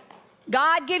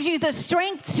 God gives you the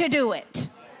strength to do it.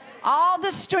 All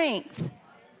the strength.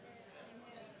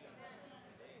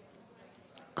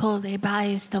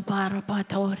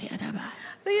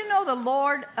 Do you know the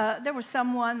Lord, there was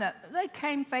someone that they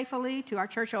came faithfully to our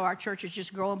church. Oh, our church is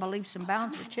just growing by leaps and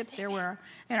bounds with Chip there. We're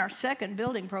in our second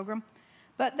building program.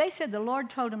 But they said the Lord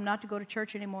told them not to go to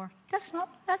church anymore. That's not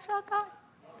God.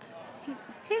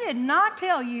 He did not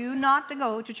tell you not to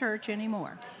go to church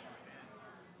anymore.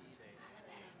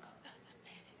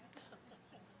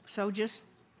 So just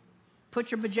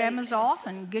put your pajamas off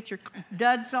and get your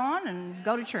duds on and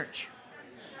go to church.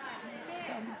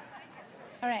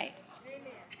 All right.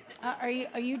 Are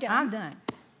you done? I'm done.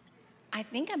 I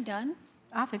think I'm done.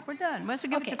 I think we're done. Let's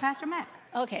give it Okay. to Pastor Mac.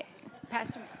 Okay,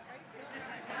 Pastor.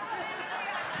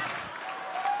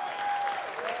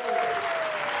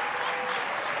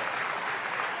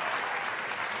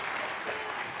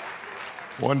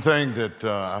 One thing that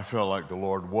I felt like the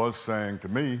Lord was saying to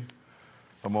me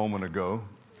a moment ago,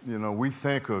 you know, we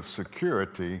think of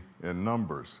security in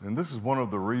numbers. And this is one of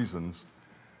the reasons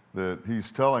that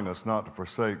He's telling us not to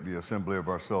forsake the assembly of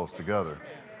ourselves together.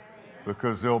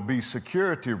 Because there'll be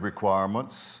security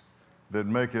requirements that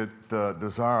make it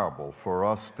desirable for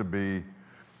us to be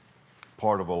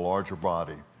part of a larger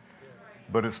body.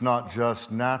 But it's not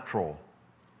just natural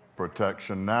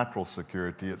protection, natural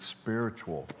security, it's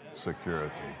spiritual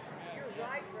security.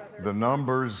 The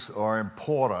numbers are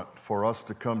important for us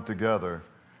to come together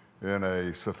in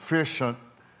a sufficient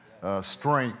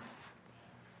strength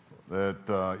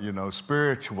that, you know,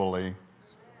 spiritually,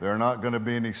 there are not going to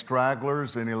be any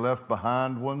stragglers, any left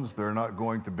behind ones. There are not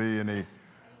going to be any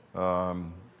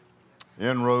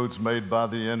inroads made by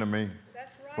the enemy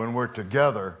when we're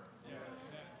together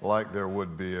like there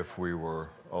would be if we were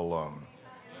alone.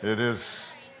 It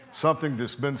is something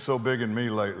that's been so big in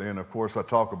me lately, and of course I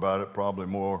talk about it probably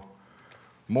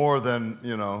more than,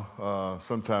 you know,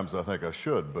 sometimes I think I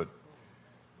should, but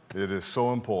it is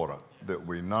so important that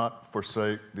we not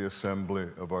forsake the assembly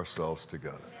of ourselves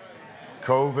together.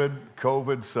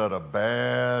 COVID set a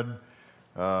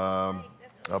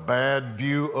bad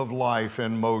view of life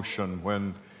in motion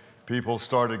when people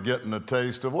started getting a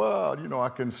taste of, well, you know, I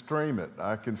can stream it,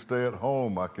 I can stay at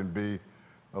home, I can be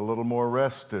a little more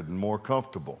rested and more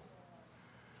comfortable.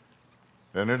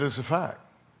 And it is a fact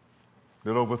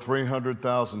that over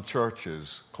 300,000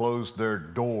 churches closed their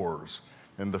doors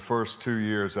in the first 2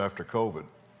 years after COVID.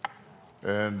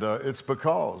 And it's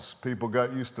because people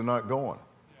got used to not going.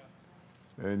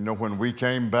 And you know, when we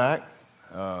came back,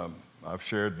 I've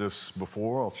shared this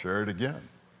before, I'll share it again.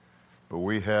 But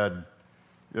we had,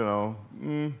 you know,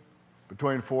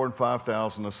 between 4,000 and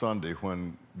 5,000 a Sunday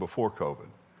before COVID.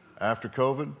 After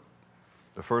COVID,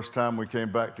 the first time we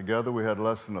came back together, we had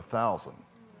less than 1,000.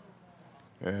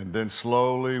 And then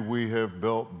slowly we have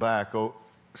built back,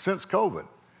 since COVID,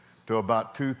 to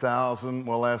about 2,000.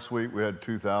 Well, last week we had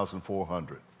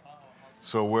 2,400.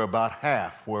 So we're about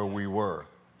half where we were.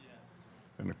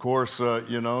 And of course,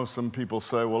 you know, some people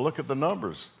say, well, look at the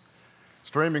numbers.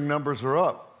 Streaming numbers are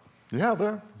up. Yeah,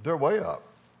 they're way up.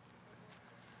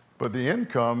 But the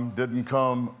income didn't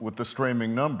come with the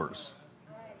streaming numbers.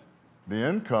 The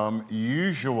income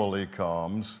usually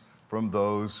comes from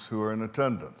those who are in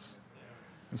attendance.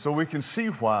 And so we can see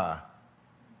why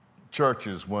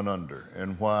churches went under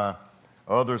and why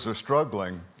others are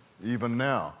struggling even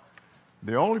now.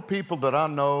 The only people that I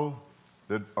know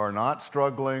that are not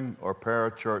struggling are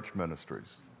parachurch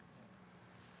ministries.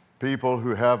 People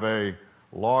who have a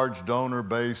large donor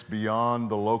base beyond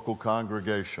the local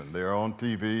congregation. They're on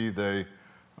TV, they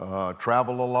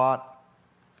travel a lot.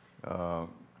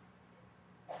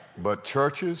 But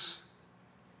churches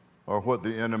are what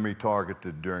the enemy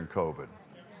targeted during COVID.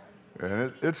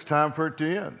 And it's time for it to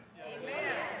end.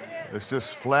 It's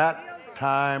just flat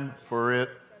time for it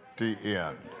to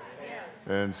end.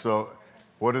 And so,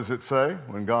 what does it say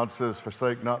when God says,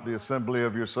 forsake not the assembly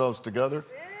of yourselves together?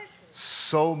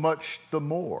 So much the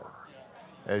more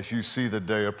as you see the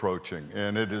day approaching,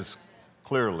 and it is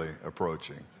clearly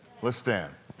approaching. Let's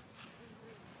stand.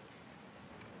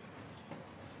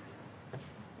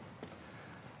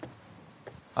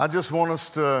 I just want us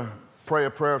to pray a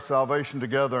prayer of salvation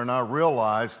together, and I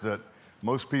realize that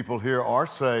most people here are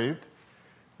saved,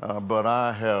 but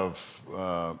I have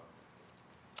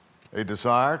a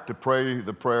desire to pray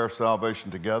the prayer of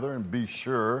salvation together and be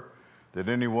sure that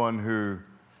anyone who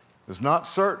is not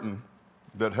certain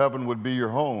that heaven would be your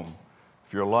home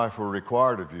if your life were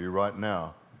required of you right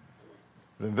now,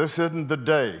 then this isn't the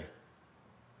day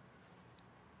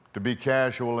to be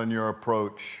casual in your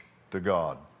approach to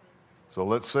God. So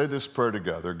let's say this prayer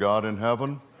together. God in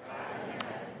heaven,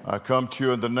 I come to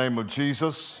you in the name of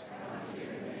Jesus.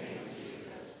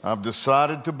 I've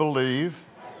decided to believe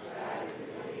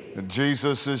that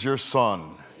Jesus is your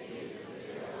Son,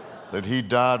 that He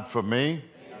died for me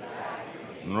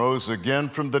and rose again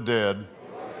from the dead,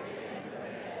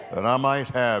 that I might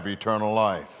have eternal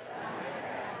life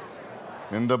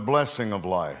in the blessing of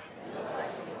life.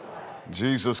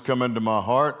 Jesus, come into my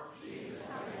heart.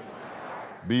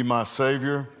 Be my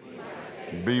Savior.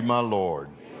 Be my Lord.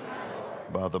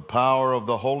 By the power of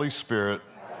the Holy Spirit,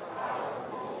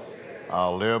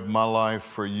 I'll live my life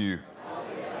for you.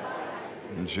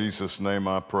 In Jesus' name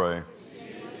I pray.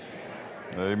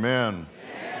 Amen.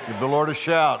 Give the Lord a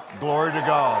shout. Glory to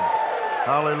God.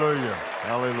 Hallelujah.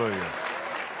 Hallelujah.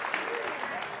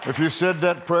 If you said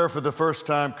that prayer for the first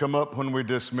time, come up when we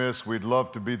dismiss. We'd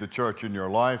love to be the church in your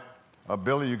life.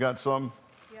 Billy, you got some?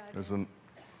 Yeah, There's an,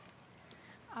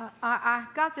 I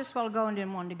got this while ago and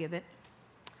didn't want to give it.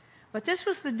 But this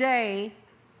was the day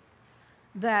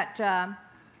that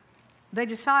they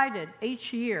decided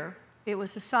each year, it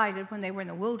was decided when they were in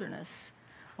the wilderness,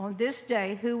 on this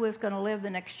day, who was going to live the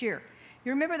next year.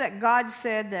 You remember that God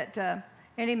said that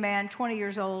any man 20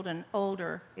 years old and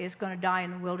older is going to die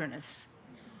in the wilderness,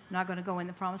 not going to go in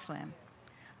the promised land.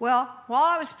 Well, while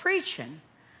I was preaching,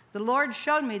 the Lord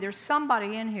showed me there's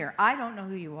somebody in here. I don't know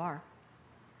who you are.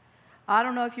 I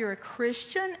don't know if you're a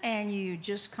Christian and you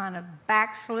just kind of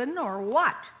backslidden or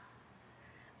what.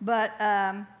 But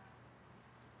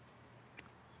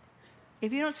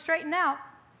if you don't straighten out,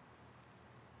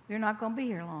 you're not going to be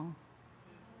here long.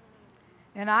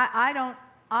 And I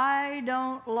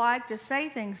don't like to say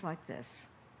things like this.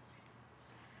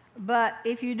 But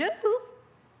if you do,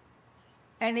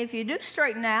 and if you do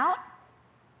straighten out,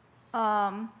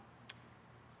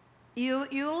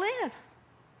 you'll live.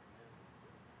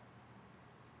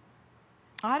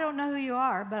 I don't know who you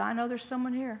are, but I know there's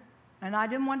someone here. And I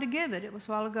didn't want to give it. It was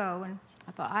a while ago, and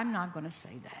I thought, I'm not going to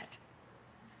say that.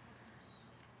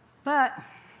 But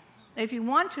if you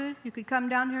want to, you could come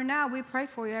down here now. We pray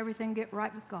for you. Everything get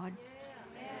right with God.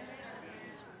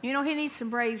 You know, he needs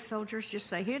some brave soldiers. Just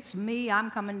say, it's me.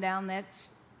 I'm coming down that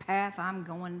path. I'm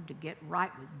going to get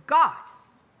right with God.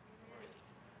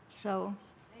 So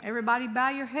everybody bow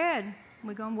your head.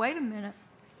 We're going to wait a minute.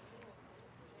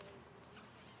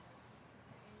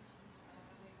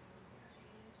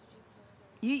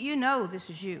 You know this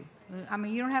is you. I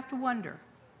mean, you don't have to wonder.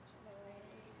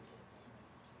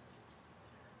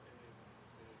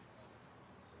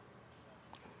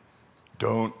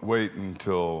 don't wait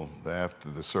until after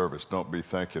the service. Don't be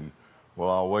thinking, well,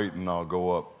 I'll wait and I'll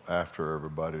go up after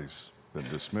everybody's been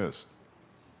dismissed.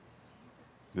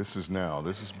 This is now.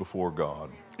 This is before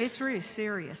God. It's really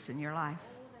serious in your life.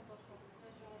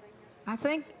 I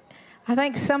think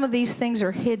some of these things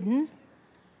are hidden,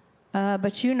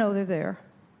 but you know they're there.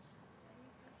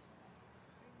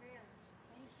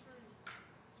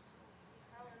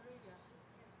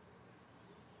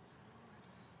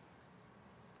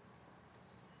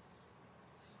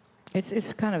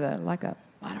 It's kind of I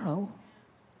don't know.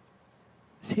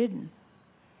 It's hidden.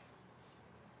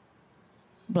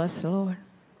 Bless the Lord.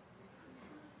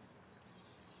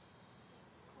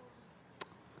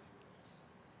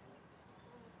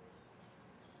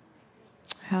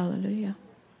 Hallelujah.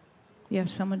 You have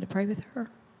someone to pray with her?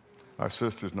 Our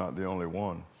sister's not the only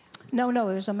one. No,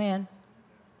 there's a man.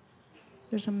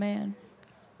 There's a man.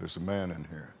 There's a man in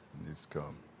here who needs to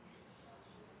come.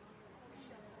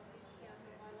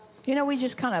 You know, we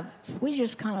just kind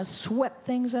of swept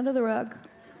things under the rug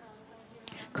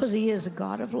because he is a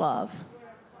God of love.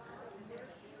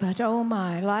 But oh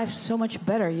my, life's so much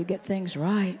better. You get things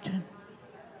right.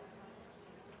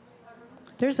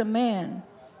 There's a man.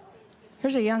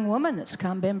 There's a young woman that's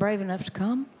been brave enough to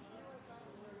come.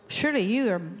 Surely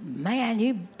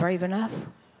you brave enough.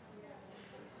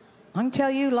 I can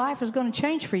tell you life is going to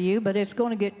change for you, but it's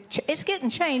getting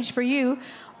changed for you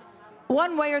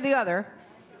one way or the other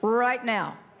right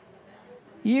now.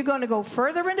 You're going to go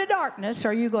further into darkness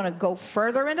or you're going to go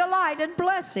further into light and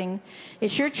blessing.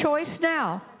 It's your choice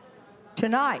now,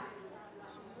 tonight.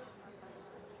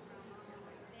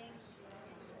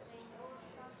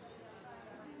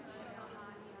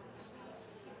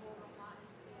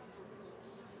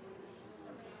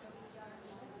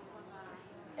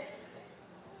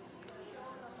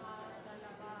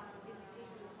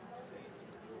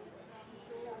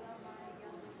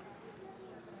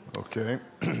 Okay.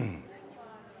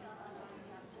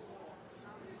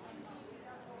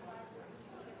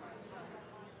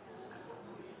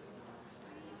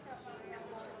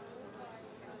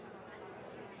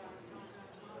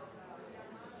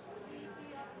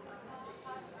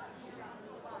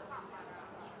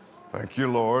 Thank you,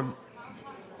 Lord.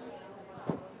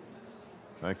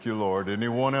 Thank you, Lord.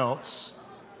 Anyone else?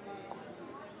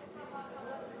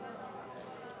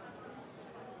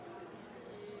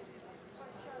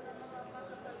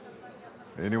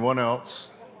 Anyone else?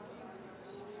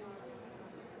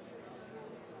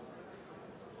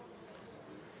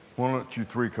 Why don't you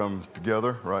three come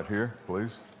together right here,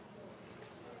 please?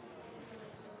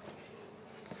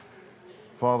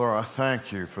 Father, I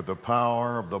thank you for the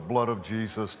power of the blood of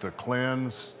Jesus to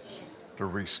cleanse, to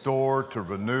restore, to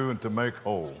renew, and to make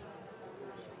whole.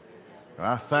 And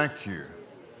I thank you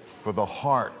for the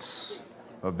hearts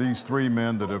of these three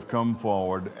men that have come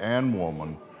forward and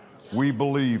woman We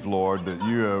believe, Lord, that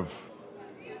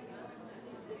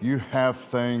you have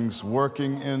things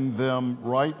working in them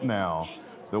right now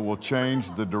that will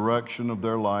change the direction of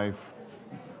their life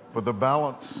for the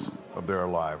balance of their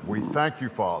life. We thank you,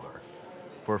 Father,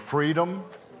 for freedom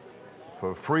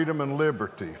and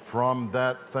liberty from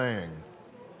that thing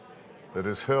that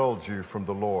has held you from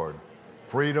the Lord.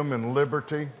 Freedom and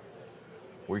liberty.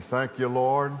 We thank you,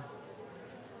 Lord.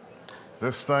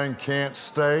 This thing can't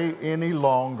stay any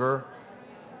longer.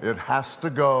 It has to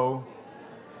go.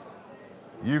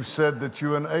 You've said that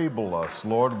you enable us,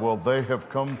 Lord. Well, they have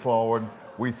come forward.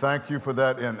 We thank you for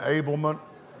that enablement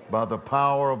by the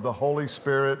power of the Holy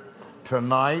Spirit.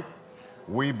 Tonight,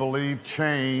 we believe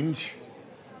change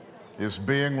is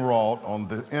being wrought on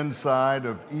the inside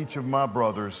of each of my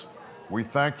brothers. We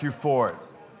thank you for it.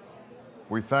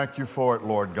 We thank you for it,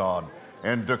 Lord God,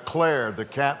 and declare the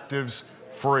captives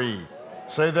free.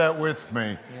 Say that with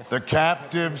me. The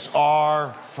captives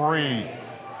are free.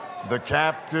 The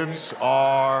captives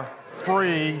are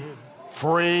free,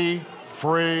 free,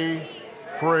 free,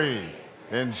 free.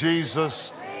 In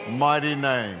Jesus' mighty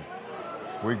name.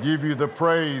 We give you the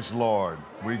praise, Lord.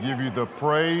 We give you the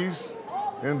praise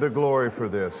and the glory for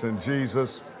this. In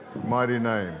Jesus' mighty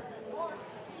name.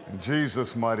 In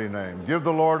Jesus' mighty name. Give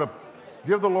the Lord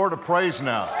a praise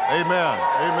now. Amen.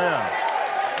 Amen.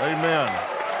 Amen.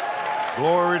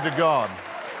 Glory to God.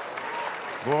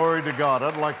 Glory to God.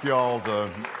 I'd like y'all to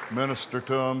minister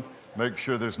to them, make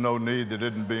sure there's no need that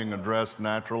isn't being addressed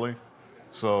naturally.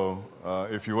 So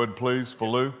if you would, please,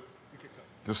 Falou,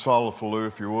 just follow Falou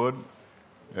if you would.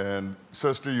 And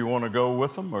sister, you want to go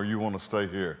with them or you want to stay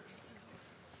here?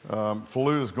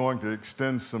 Falou is going to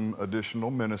extend some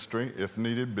additional ministry if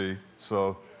needed be.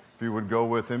 So if you would go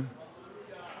with him.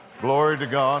 Glory to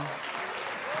God.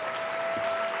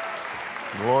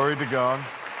 Glory to God.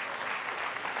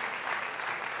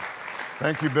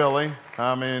 Thank you, Billy.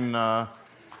 I mean,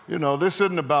 you know, this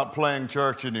isn't about playing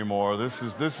church anymore. This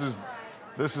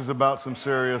is about some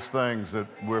serious things that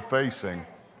we're facing,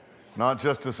 not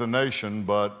just as a nation,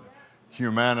 but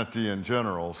humanity in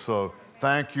general. So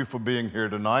thank you for being here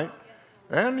tonight.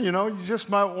 And, you know, you just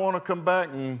might want to come back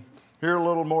and hear a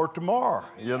little more tomorrow,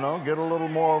 you know, get a little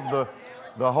more of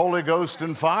the Holy Ghost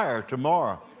and fire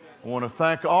tomorrow. I want to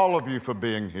thank all of you for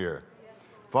being here.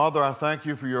 Father, I thank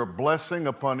you for your blessing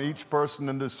upon each person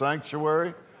in this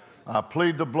sanctuary. I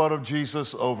plead the blood of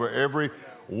Jesus over every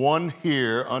one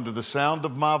here under the sound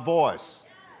of my voice,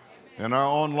 and our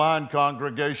online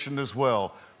congregation as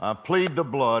well. I plead the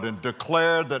blood and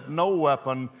declare that no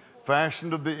weapon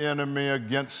fashioned of the enemy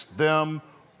against them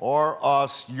or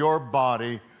us, your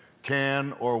body,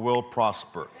 can or will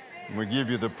prosper. And we give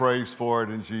you the praise for it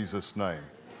in Jesus' name.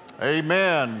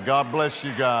 Amen. God bless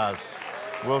you guys.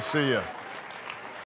 We'll see you.